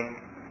awakening,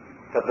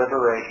 the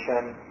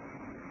liberation,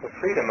 the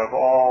freedom of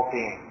all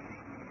beings.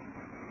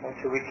 And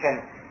so we can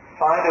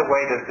find a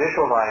way to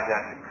visualize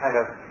that, to kind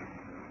of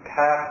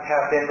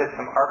tap into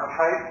some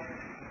archetypes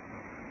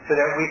so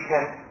that we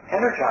can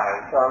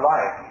energize our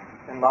life,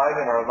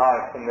 enliven our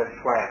life in this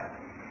way.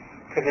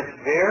 Because it's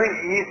very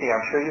easy,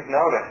 I'm sure you've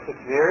noticed,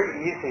 it's very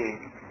easy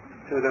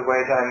through the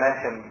ways I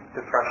mentioned,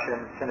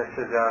 depression,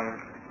 cynicism,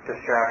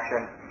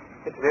 distraction,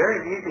 it's very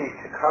easy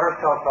to cut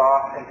ourselves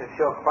off and to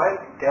feel quite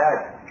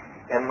dead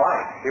in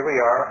life. Here we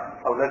are,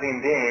 a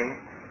living being,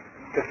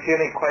 just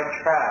feeling quite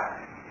trapped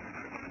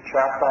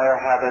by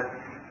our habits,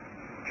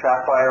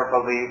 trapped by our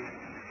beliefs,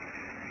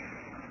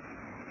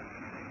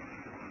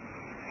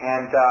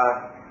 and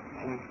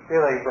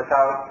really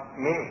without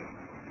meaning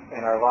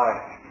in our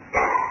life.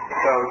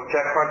 So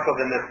Jack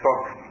Kornfield in this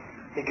book,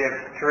 he gives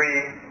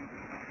 3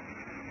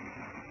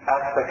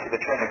 aspects of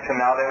the training. So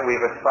now that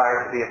we've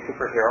aspired to be a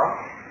superhero,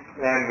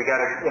 then we got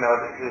to,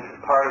 this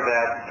is part of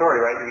that story,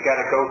 right? You got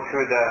to go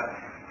through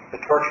the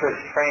torturous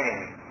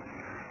training,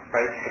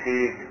 right, to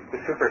be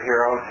the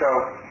superhero. So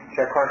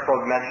Jack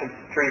Kornfield mentions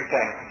 3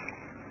 things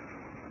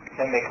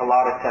that make a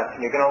lot of sense.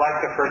 And you're going to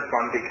like the first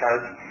one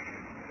because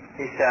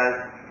he says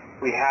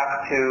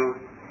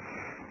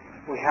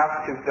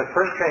the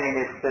first training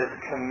is this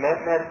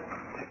commitment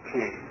to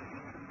peace,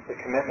 the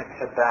commitment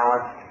to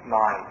balanced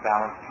mind,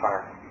 balanced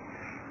heart.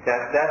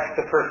 That's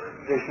the first.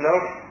 There's no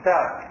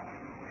step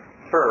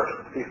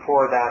first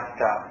before that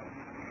step.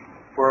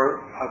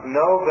 We're of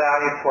no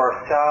value to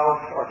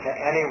ourselves or to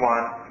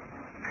anyone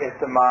if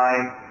the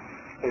mind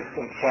is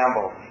in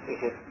shambles, if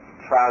it's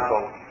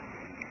frazzled,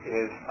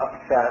 is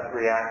upset,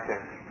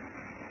 reactive.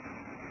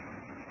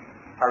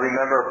 I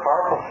remember a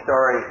powerful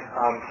story.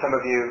 Some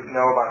of you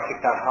know about Thich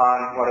Nhat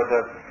Hanh, one of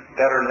the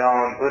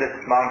better-known Buddhist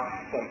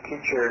monks and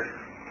teachers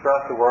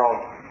throughout the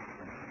world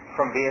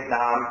from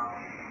Vietnam.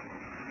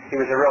 He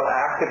was a real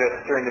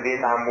activist during the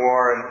Vietnam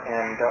War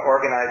and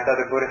organized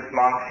other Buddhist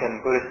monks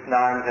and Buddhist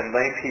nuns and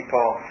lay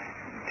people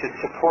to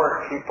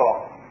support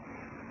people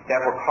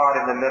that were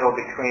caught in the middle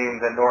between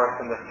the North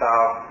and the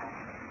South.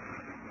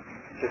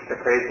 Just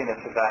the craziness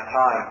of that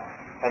time.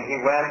 And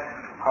he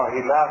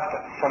left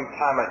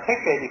sometime, I think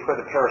maybe for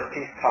the Paris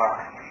peace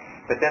talks,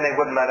 but then they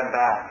wouldn't let him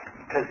back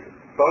because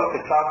both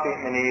the South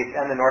Vietnamese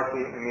and the North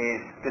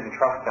Vietnamese didn't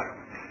trust him.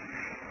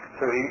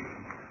 So he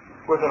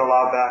wasn't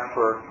allowed back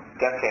for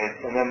decades.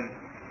 And then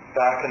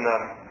back in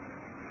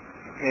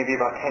maybe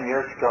about 10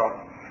 years ago,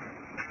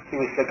 he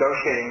was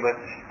negotiating with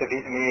the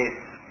Vietnamese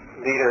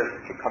leaders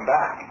to come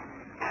back.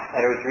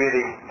 And it was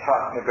really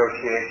tough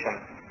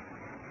negotiation.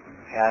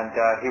 And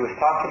he was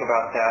talking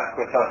about that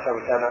with us. I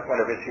was at one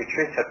of his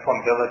retreats at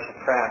Plum Village in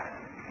France.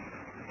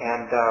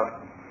 And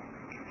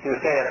he was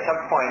saying at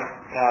some point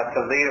that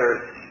the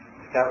leaders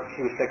that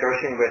he was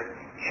negotiating with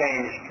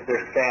changed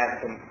their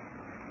stance and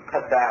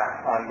cut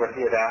back on what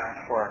he had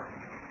asked for.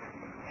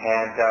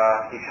 And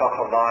he felt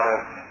a lot of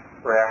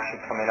reaction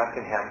coming up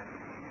in him.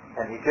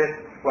 And he just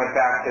went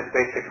back to his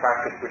basic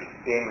practice, which is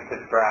being with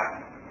his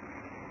breath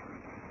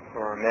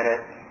for a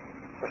minute,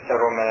 for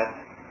several minutes.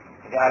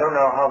 And I don't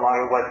know how long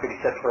it was, but he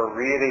said for a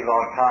really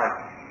long time,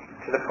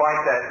 to the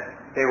point that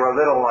they were a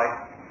little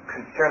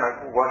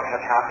concerned, what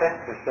had happened,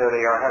 because there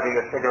they are having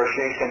this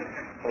negotiation,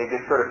 and he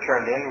just sort of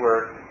turned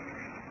inward.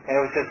 And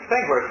it was this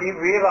thing where he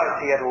realized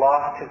he had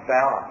lost his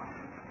balance.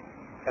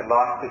 had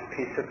lost his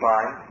peace of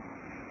mind,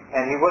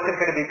 and he wasn't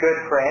going to be good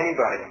for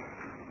anybody.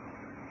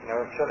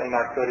 Certainly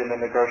not good in the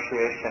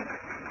negotiation.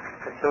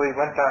 And so he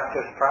went back to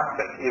his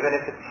practice, even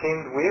if it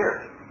seemed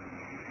weird.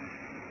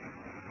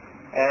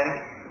 And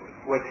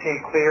what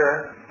seemed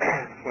clear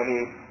when he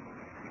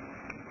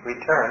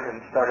returned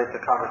and started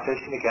the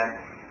conversation again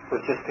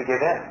was just to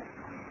give in.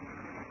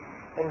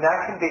 And that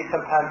can be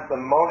sometimes the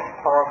most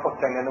powerful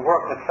thing in the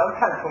world. But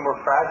sometimes when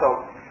we're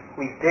fragile,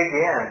 we dig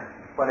in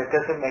when it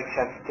doesn't make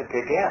sense to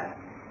dig in.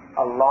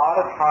 A lot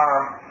of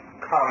harm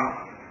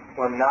comes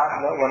when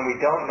we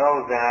don't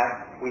know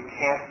that we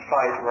can't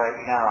fight right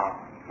now.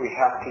 We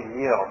have to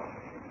yield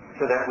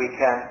so that we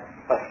can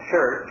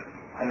assert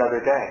another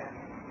day.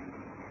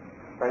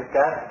 Right?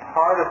 That's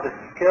part of the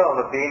skill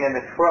of being in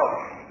this world.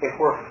 If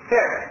we're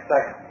fixed,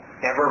 like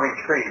never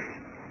retreat,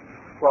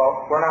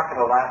 well, we're not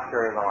going to last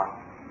very long.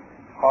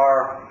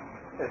 Our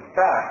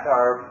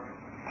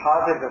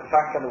positive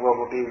effect on the world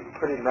will be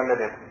pretty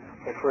limited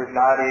if we're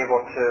not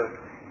able to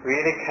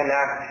really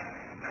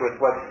connect with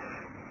what's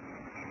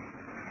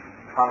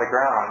on the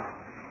ground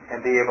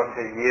and be able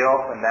to yield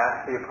when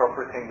that's the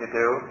appropriate thing to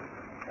do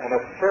and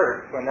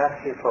assert when that's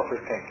the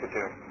appropriate thing to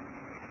do.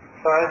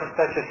 So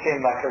that just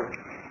seemed like a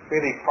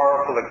really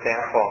powerful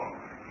example.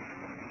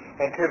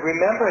 And to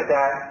remember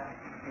that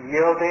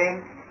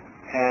yielding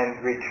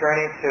and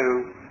returning to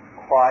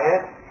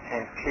quiet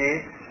and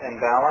peace and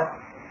balance,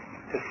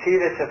 to see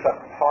this as a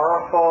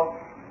powerful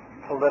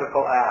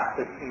political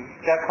act.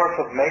 Jack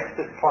Kornfield makes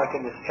this point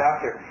in this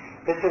chapter.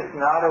 This is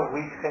not a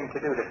weak thing to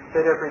do, to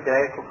sit every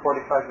day for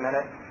 45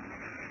 minutes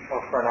or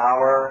for an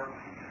hour,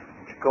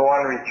 to go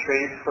on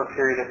retreat for a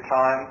period of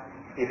time,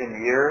 even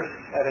years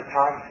at a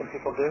time, some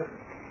people do.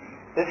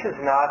 This is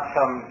not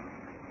some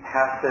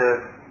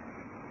passive,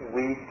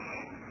 weak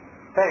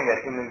thing that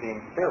human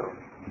beings do.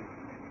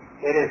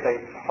 It is a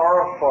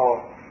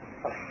powerful,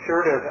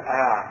 assertive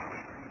act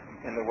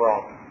in the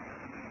world.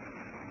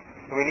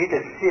 We need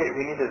to see it,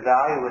 we need to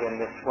value it in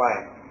this way.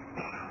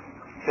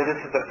 So this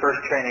is the first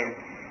training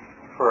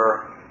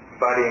for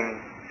budding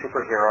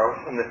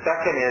superheroes. And the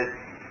second is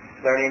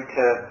learning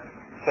to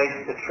face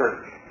the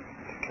truth,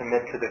 to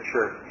commit to the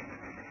truth.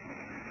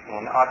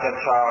 And Ajahn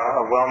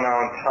Chah, a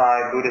well-known Thai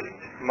Buddhist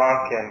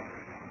monk and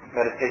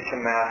meditation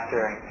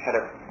master, and had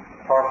a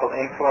powerful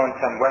influence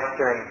on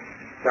Western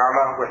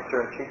Dharma,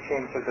 Western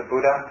teachings of the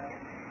Buddha.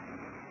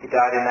 He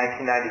died in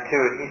 1992,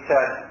 and he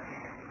said,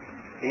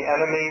 the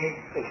enemy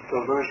is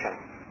delusion.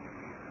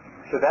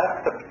 So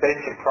that's the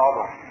basic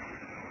problem.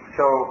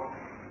 So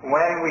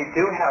when we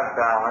do have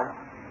balance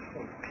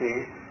and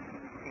peace,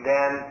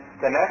 then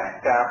the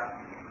next step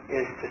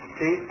is to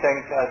see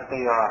things as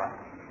they are,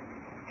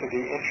 to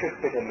be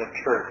interested in the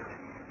truth,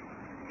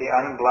 the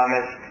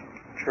unblemished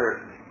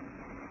truth,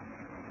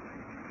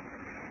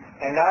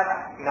 and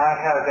not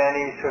have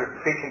any sort of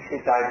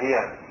preconceived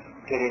ideas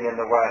getting in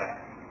the way.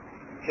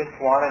 Just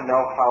want to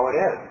know how it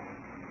is.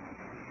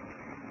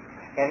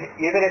 And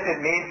even if it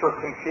means we're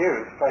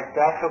confused,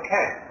 that's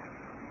okay.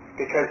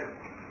 Because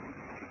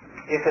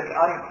if it's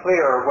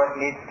unclear what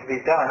needs to be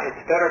done,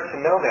 it's better to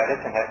know that,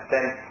 isn't it?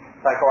 Than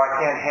I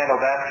can't handle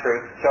that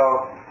truth, so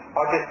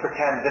I'll just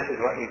pretend this is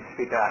what needs to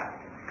be done.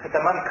 Because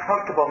I'm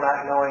uncomfortable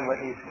not knowing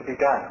what needs to be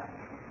done.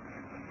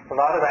 A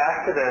lot of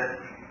activists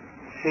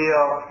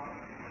feel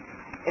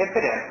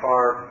impotent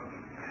or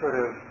sort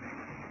of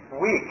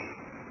weak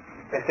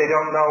if they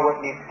don't know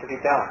what needs to be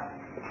done.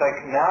 It's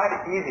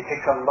not easy. It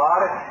takes a lot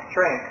of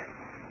strength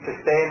to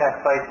stay in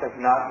that place of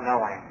not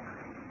knowing.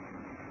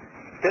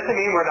 Doesn't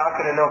mean we're not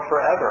going to know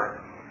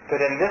forever, but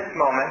in this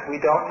moment we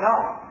don't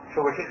know. So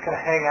we're just going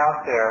to hang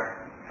out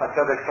there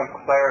until there's some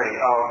clarity.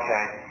 Oh,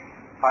 okay.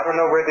 I don't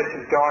know where this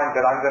is going,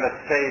 but I'm going to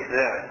say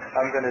this.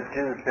 I'm going to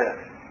do this.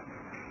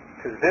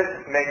 Because this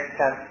makes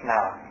sense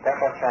now. That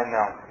much I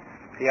know.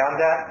 Beyond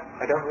that,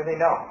 I don't really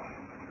know.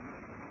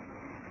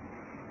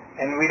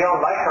 And we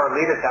don't like our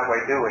leaders that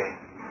way, do we?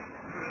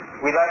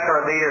 We like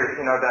our leaders,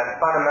 that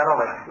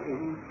fundamentalists.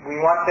 We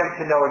want them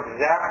to know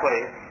exactly,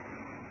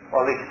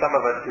 or at least some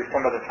of us do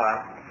some of the time,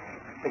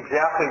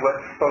 exactly what's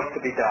supposed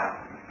to be done.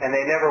 And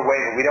they never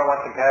waver. We don't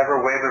want them to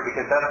ever waver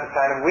because that's a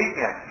sign of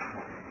weakness.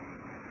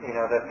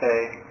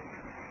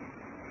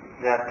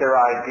 That their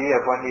idea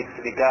of what needs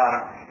to be done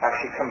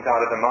actually comes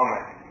out of the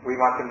moment. We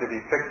want them to be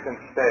fixed in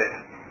space.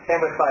 Same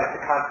with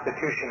the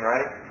Constitution,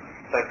 right?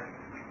 It's like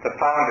the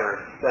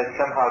founders, that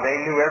somehow they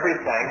knew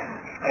everything,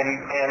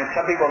 and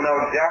some people know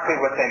exactly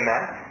what they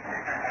meant,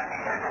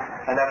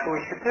 and that's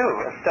what we should do.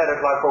 Instead of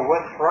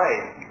what's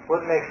right?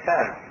 What makes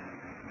sense?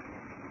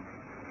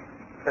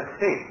 Let's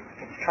see.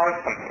 Let's try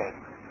something.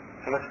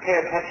 And let's pay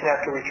attention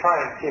after we try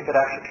and see if it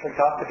actually turns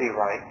out to be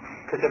right.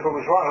 Because if it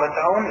was wrong,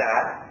 let's own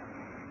that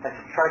and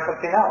try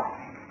something else.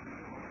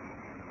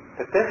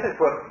 But this is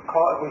what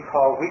we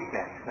call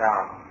weakness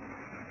now.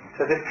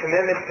 So this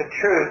commitment to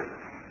truth,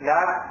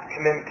 not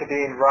commitment to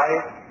being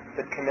right,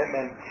 but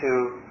commitment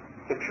to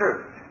the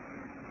truth,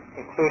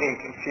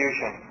 including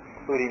confusion,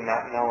 including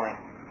not knowing.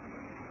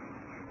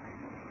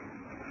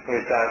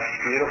 There's a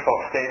beautiful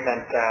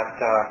statement that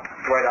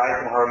Dwight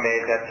Eisenhower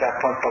made that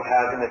Jack Kornfield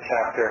has in the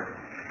chapter.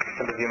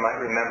 some of you might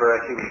remember,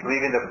 as he was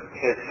leaving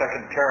his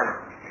second term,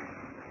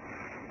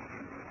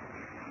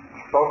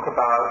 spoke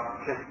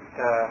about just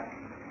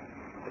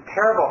the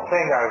terrible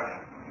thing of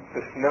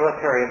this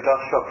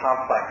military-industrial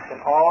complex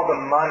and all the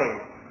money.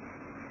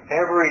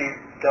 Every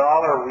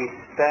dollar we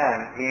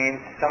spend means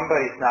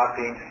somebody's not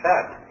being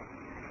fed.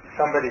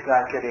 Somebody's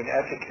not getting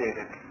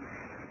educated.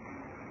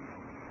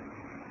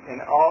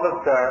 And all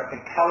of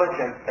the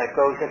intelligence that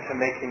goes into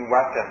making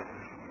weapons,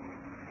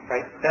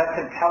 right? That's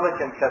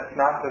intelligence that's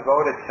not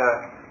devoted to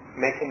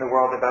making the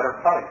world a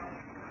better place.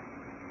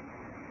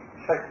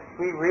 It's like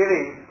we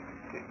really,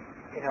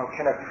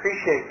 can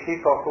appreciate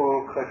people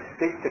who could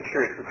speak the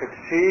truth, who could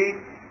see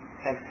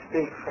and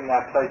speak from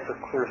that place of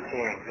clear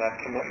seeing, that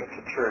commitment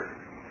to truth.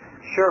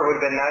 Sure, it would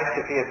have been nice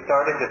if he had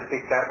started to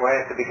speak that way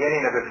at the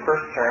beginning of his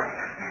first term,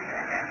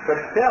 but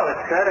still,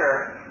 it's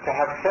better to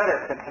have said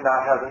it than to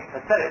not have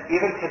said it.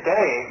 Even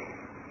today,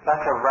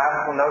 that's a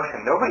radical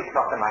notion. Nobody's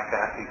talking like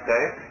that these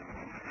days.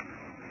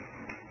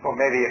 Well,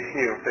 maybe a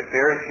few, but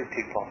very few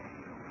people.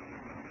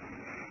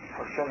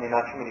 Or certainly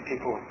not too many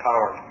people with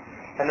power.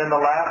 And then the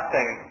last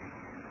thing,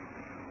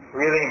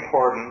 really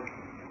important,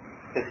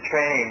 is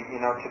training,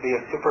 to be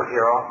a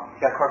superhero.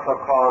 Jack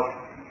Kornfield calls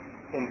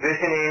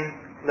envisioning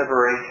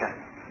liberation,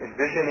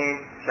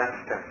 envisioning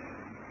justice.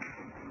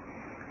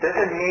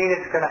 Doesn't mean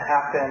it's going to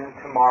happen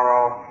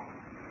tomorrow,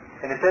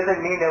 and it doesn't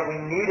mean that we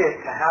need it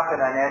to happen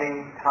on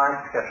any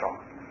time schedule.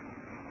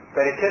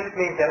 But it just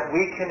means that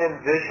we can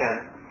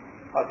envision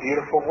a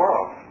beautiful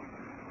world.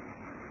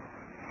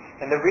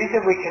 And the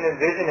reason we can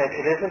envision it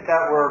isn't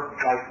that we're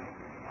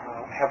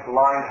have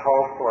blind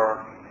hope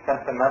or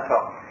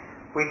sentimental.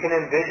 We can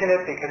envision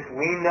it because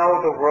we know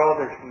the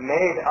world is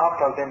made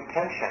up of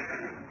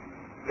intention.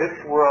 This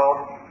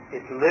world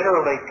is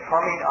literally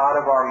coming out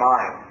of our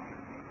minds.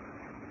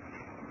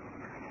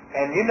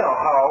 And you know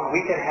how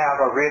we can have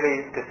a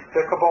really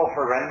despicable,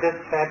 horrendous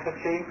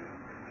fantasy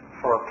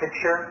for a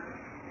picture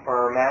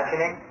or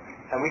imagining,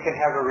 and we can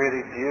have a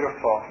really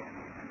beautiful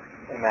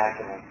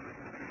imagining.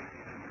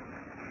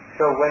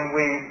 So when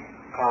we,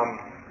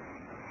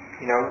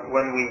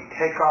 when we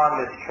take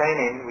on this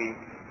training, we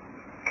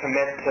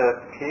commit to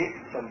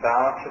peace and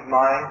balance of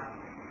mind,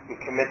 we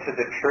commit to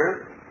the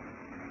truth,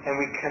 and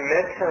we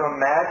commit to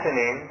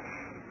imagining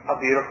a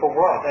beautiful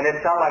world. And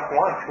it's not like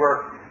once.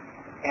 We're,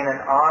 in an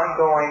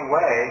ongoing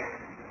way,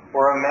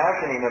 we're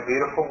imagining a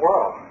beautiful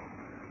world.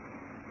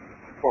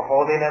 We're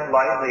holding it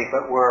lightly,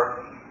 but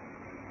we're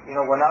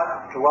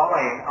not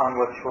dwelling on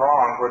what's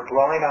wrong. We're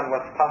dwelling on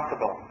what's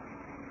possible.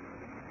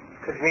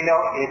 Because we know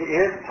it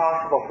is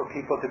possible for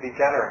people to be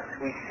generous.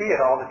 We see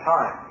it all the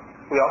time.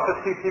 We also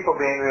see people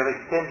being really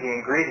stingy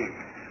and greedy.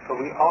 But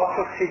we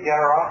also see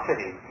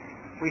generosity.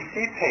 We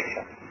see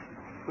patience.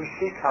 We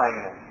see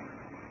kindness.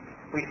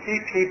 We see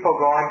people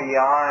going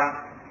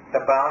beyond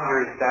the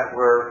boundaries that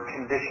we're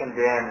conditioned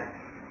in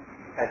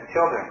as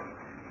children.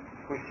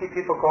 We see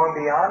people going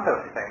beyond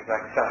those things,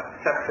 like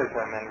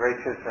sexism and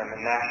racism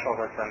and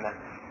nationalism and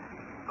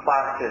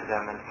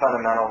classism and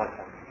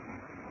fundamentalism.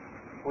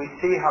 We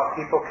see how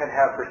people can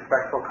have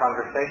respectful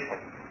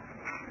conversations.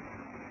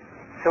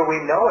 So we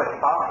know it's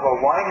possible.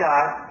 Why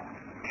not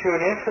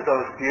tune into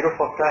those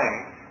beautiful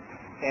things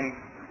and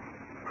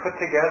put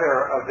together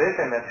a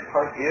vision that's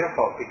quite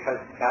beautiful, because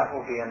that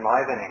will be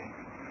enlivening.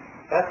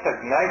 That's a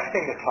nice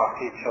thing to talk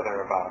to each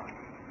other about.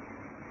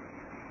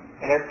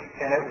 And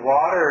it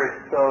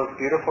waters those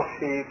beautiful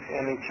seeds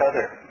in each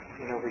other.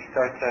 We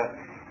start to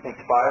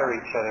inspire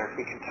each other if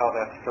we can tell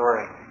that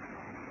story.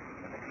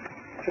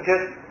 So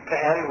just to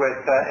end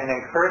with an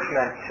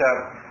encouragement,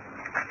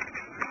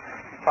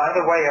 find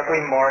a way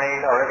every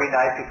morning or every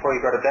night before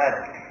you go to bed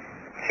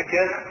to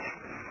just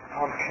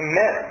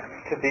commit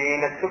to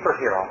being a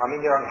superhero. I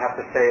mean, you don't have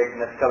to say it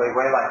in a silly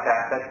way like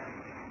that, but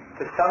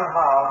to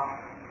somehow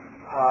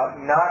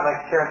not,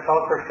 like Sharon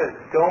Salzberg says,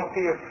 don't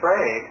be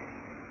afraid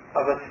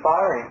of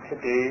aspiring to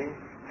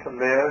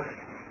live,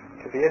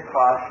 to be a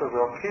cause for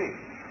real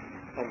peace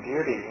and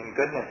beauty and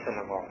goodness in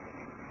the world.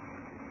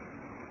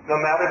 No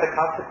matter the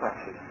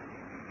consequences.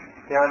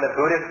 In the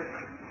Buddhist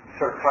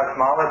sort of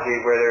cosmology,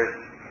 where there's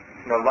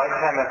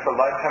lifetime after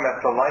lifetime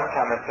after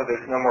lifetime until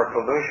there's no more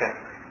delusion,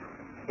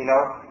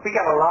 we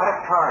got a lot of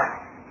time.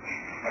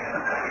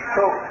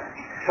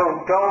 So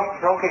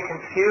don't get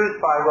confused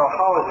by, well,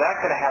 how is that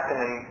going to happen?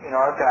 And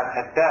I've got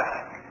at best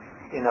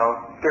 30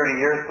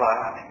 years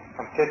left.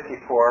 I'm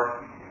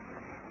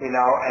 54,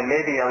 and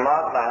maybe a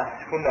lot less.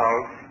 Who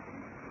knows?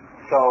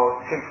 So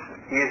it seems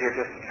easier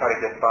just to try to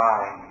get by,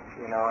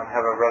 and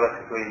have a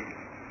relatively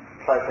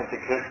pleasant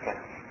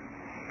existence.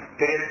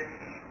 But if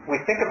we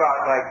think about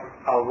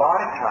a lot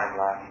of time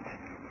left,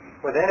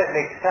 well, then it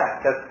makes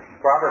sense. That's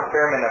Robert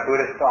Fairman, a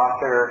Buddhist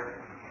author,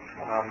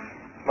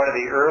 one of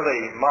the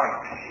early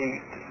monks. He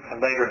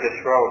later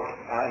disrobed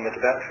in the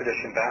Tibet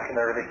tradition back in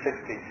the early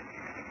 60s.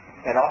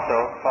 And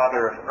also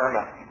father of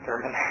Irma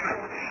Thurman,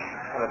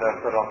 one of those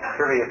little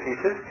trivia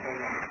pieces.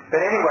 But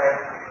anyway,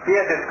 he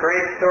had this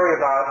great story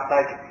about,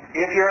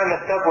 if you're in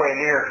the subway in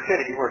New York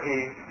City, where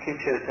he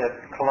teaches at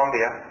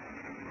Columbia,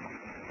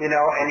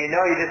 and you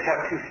just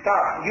have two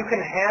stops. You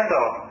can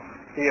handle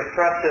the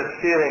oppressive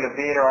feeling of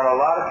being around a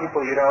lot of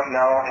people you don't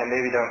know and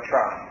maybe don't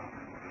trust.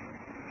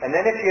 And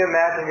then if you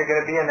imagine you're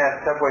going to be in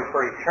that subway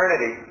for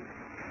eternity,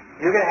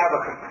 you're going to have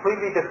a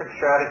completely different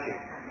strategy.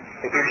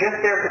 If you're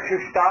just there for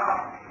two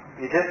stops,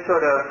 you just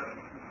sort of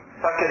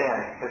suck it in.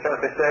 Is that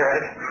what they say,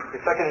 right? You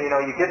suck it in,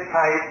 you get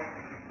tight,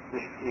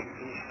 you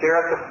stare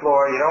at the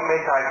floor, you don't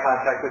make eye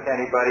contact with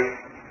anybody,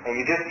 and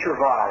you just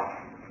survive.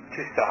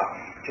 Two stops,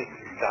 just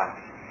two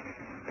stops.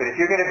 But if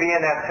you're going to be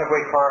in that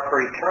subway car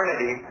for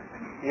eternity,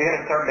 you're going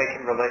to start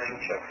making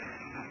relationships,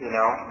 and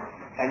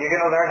you're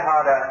going to learn how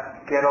to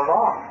get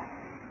along,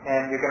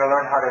 and you're going to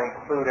learn how to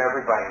include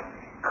everybody,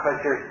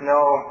 because there's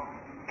no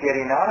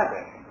getting out of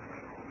it.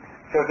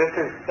 So this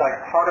is like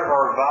part of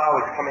our vow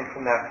is coming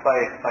from that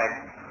place, like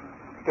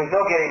there's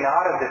no getting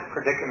out of this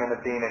predicament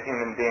of being a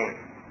human being.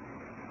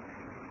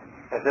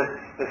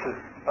 This is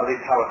at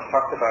least how it's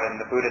talked about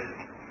in the Buddhist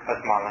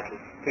cosmology.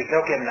 There's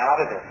no getting out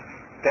of this.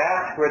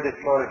 That's where this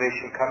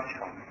motivation comes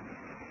from.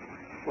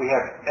 We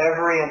have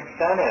every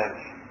incentive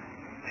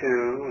to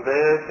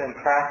live and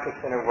practice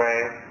in a way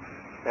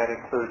that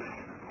includes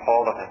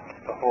all of it,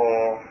 the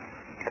whole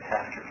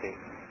catastrophe.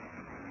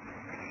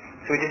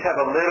 So we just have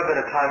a little bit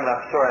of time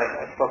left. Sorry,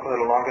 I spoke a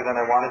little longer than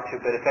I wanted to,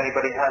 but if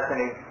anybody has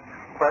any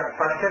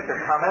questions or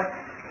comments,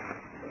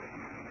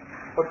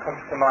 what comes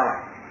to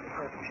mind?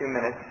 A few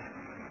minutes.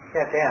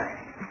 Yeah, Dan.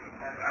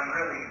 I'm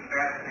really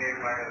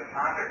fascinated by the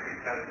topic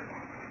because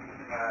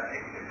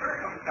it sort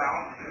of comes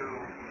down to,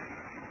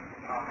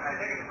 I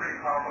think it's pretty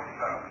powerful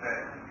stuff,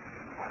 that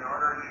in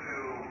order to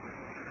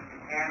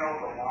handle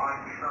the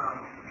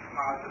long-term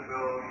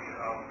possibility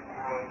of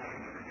growth and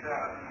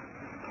success,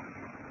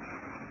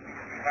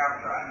 you have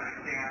to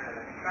understand that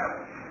it's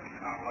settled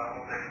on a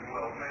level that you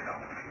will fail.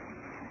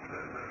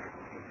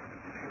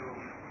 To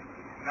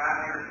not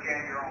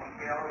understand your own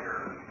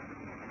failure,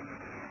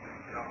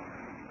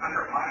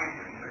 undermines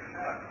your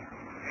success.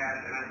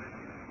 And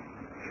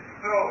it's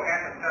so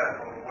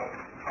antithetical to what's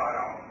taught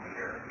out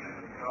here.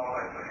 It's all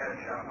like the head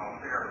shop out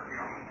there,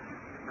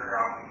 figure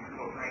out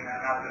people saying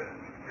that, not that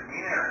you're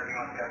mean or anything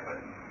like that, but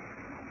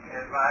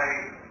as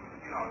I,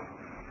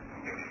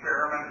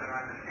 experiment and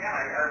understand,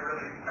 I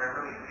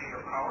really see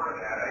the power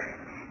of that.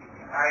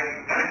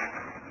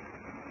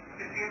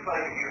 It seems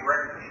like if you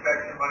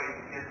respect somebody's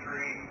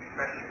history,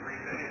 especially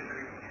recent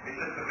history, it's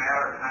just a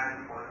matter of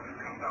time before it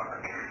comes out.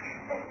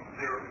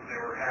 They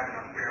were having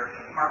affairs,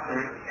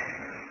 partly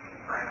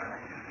right?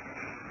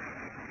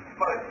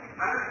 But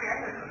understand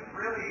this is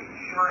really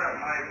short of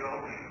my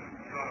ability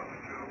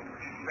to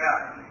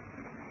respect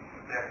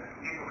that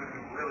people can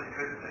do really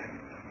good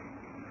things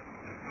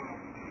and do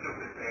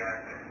stupid bad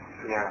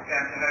things. Yeah.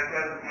 And that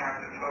doesn't have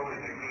to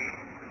totally negate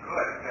the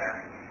good. In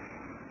fact,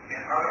 in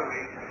other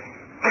ways,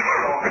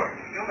 all the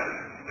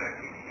humanness that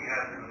he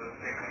has to the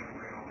same thing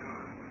we don't do.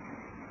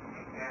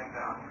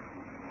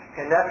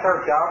 And that's our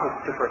job with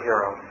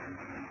superheroes.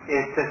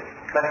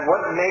 But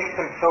what makes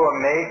them so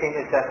amazing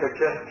is that they're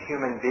just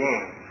human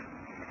beings.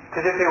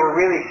 Because if they were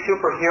really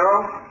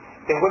superheroes,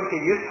 they wouldn't be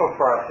useful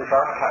for us as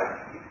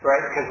archetypes,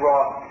 right? Because,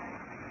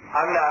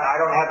 I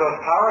don't have those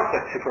powers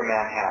that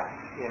Superman has,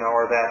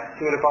 or that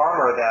suit of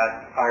armor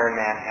that Iron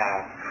Man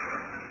has.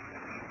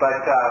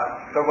 But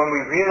when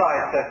we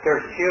realize that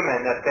they're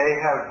human, that they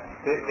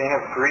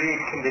have greed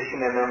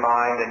conditioned in their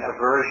mind, and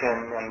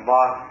aversion, and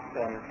lust,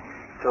 and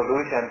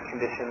delusion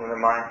conditioned in their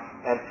mind,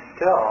 and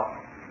still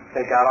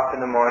they got up in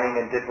the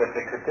morning and did what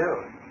they could do.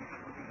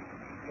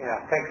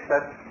 Yeah, thanks.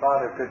 That's a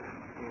lot of good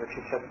in what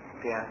you said,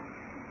 Dan.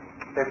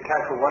 Maybe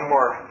time for one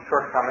more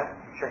short comment.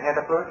 Is your hand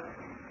up, Louis?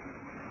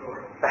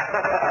 Sure.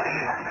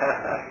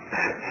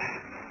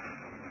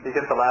 You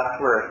get the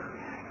last word.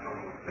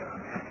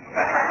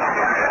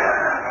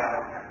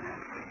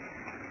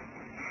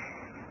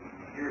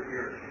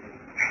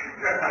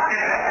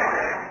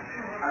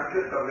 I'm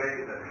just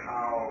amazed at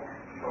how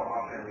so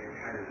often you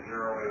kind of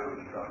zero in on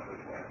stuff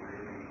that's like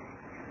really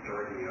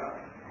dirty up.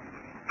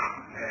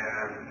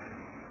 And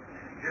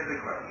here's the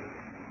question.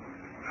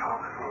 How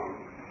come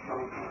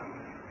sometimes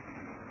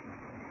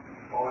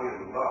falling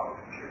in love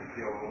can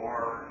feel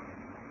more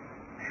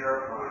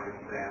terrifying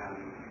than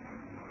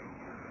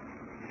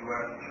the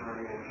U.S.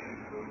 turning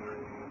into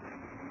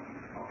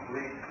a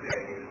police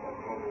state or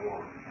global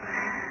war?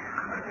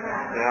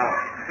 Yeah.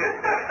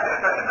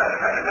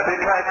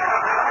 Because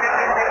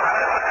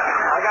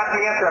I got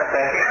the answer, I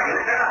think.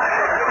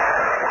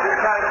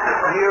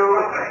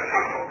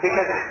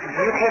 Because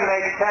you can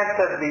make sense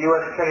of the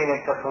U.S. turning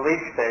into a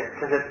police state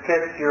because it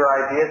fits your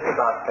ideas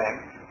about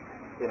things,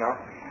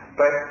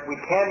 But we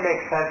can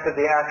make sense of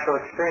the actual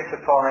experience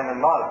of falling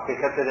in love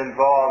because it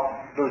involves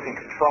losing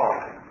control.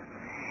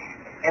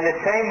 In the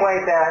same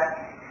way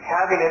that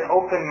having an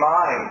open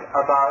mind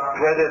about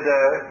whether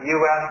the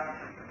U.S.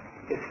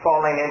 is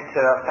falling into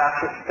a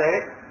fascist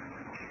state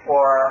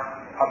or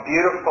a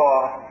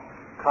beautiful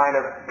kind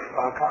of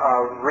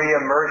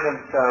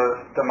re-emergence of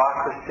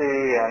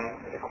democracy and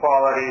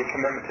equality,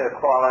 commitment to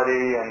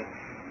equality, and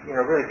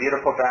really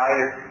beautiful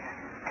values.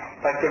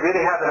 Like to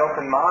really have an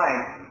open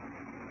mind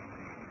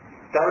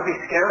that would be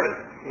scary,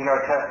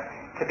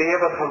 to be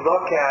able to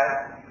look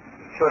at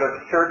sort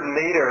of certain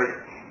leaders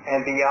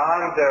and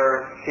beyond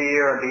their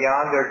fear and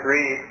beyond their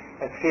greed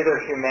and see their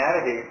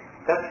humanity.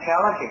 That's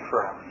challenging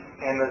for us.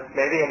 And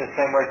maybe in the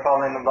same way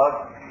falling in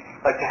love,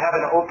 like to have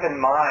an open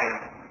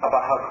mind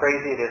about how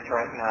crazy it is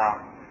right now.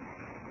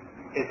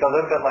 It's a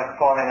little bit like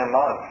falling in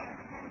love,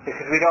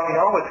 because we don't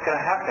know what's going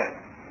to happen.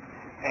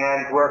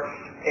 And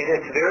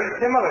it's very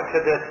similar to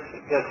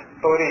this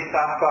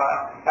bodhisattva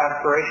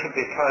aspiration,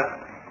 because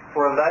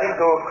we're letting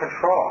go of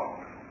control.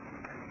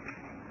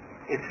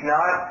 It's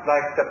not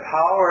like the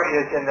power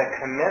is in the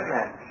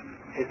commitment.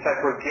 It's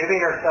like we're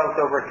giving ourselves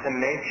over to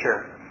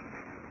nature.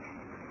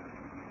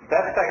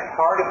 That's like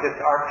part of this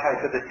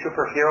archetype of the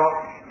superhero.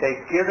 They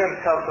give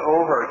themselves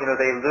over,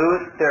 they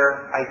lose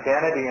their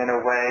identity in a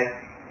way,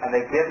 and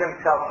they give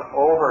themselves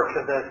over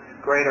to this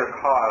greater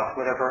cause,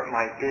 whatever it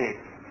might be.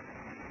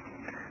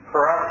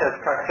 For us as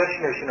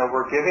practitioners,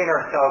 we're giving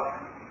ourselves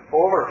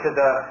over to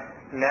the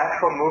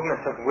natural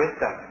movements of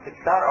wisdom. It's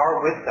not our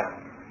wisdom.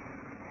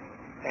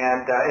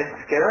 And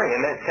it's scary.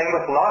 And it's same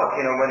with love.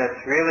 When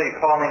it's really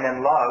falling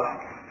in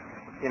love,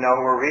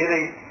 we're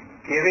really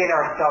giving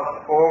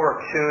ourselves over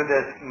to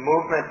this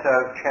movement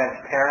of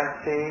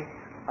transparency,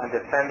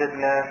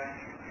 undefendedness,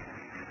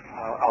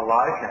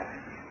 aliveness.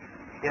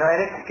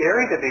 And it's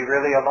scary to be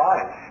really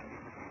alive,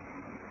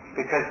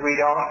 because we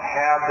don't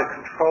have the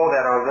control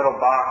that our little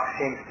box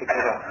seems to give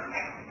us.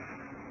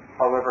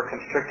 However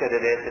constricted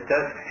it is, it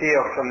does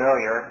feel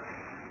familiar,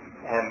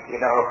 and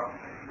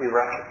we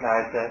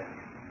recognize it.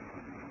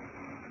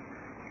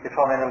 You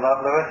falling in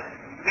love, Louis?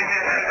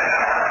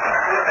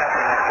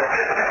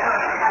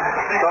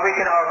 Well, we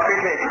can all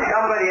appreciate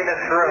somebody in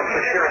this room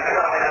for sure is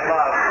falling in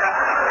love.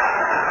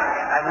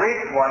 At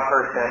least one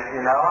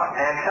person,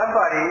 and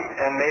somebody,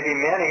 and maybe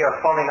many, are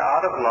falling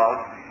out of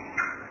love,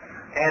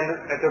 and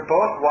they're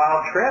both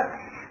wild trips,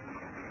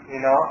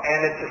 and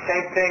it's the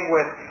same thing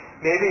with,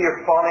 maybe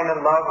you're falling in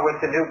love with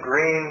the new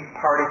Green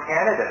Party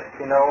candidate,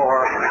 or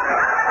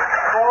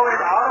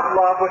falling out of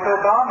love with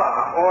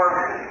Obama,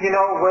 or,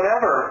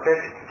 whatever.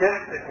 It's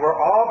just, we're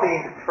all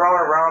being thrown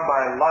around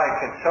by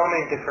life in so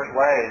many different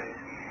ways.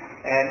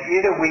 And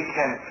either we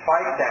can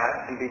fight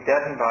that and be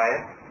deadened by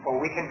it, or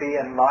we can be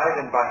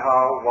enlivened by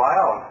how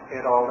wild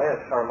it all is.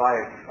 Our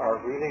lives are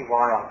really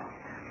wild.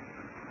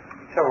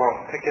 So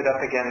we'll pick it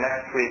up again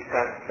next week,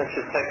 but let's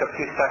just take a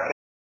few seconds.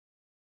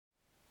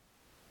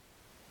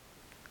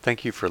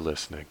 Thank you for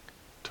listening.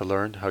 To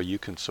learn how you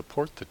can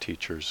support the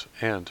teachers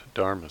and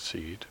Dharma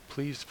Seed,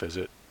 please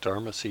visit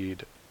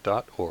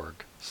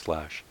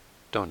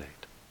dharmaseed.org/donate.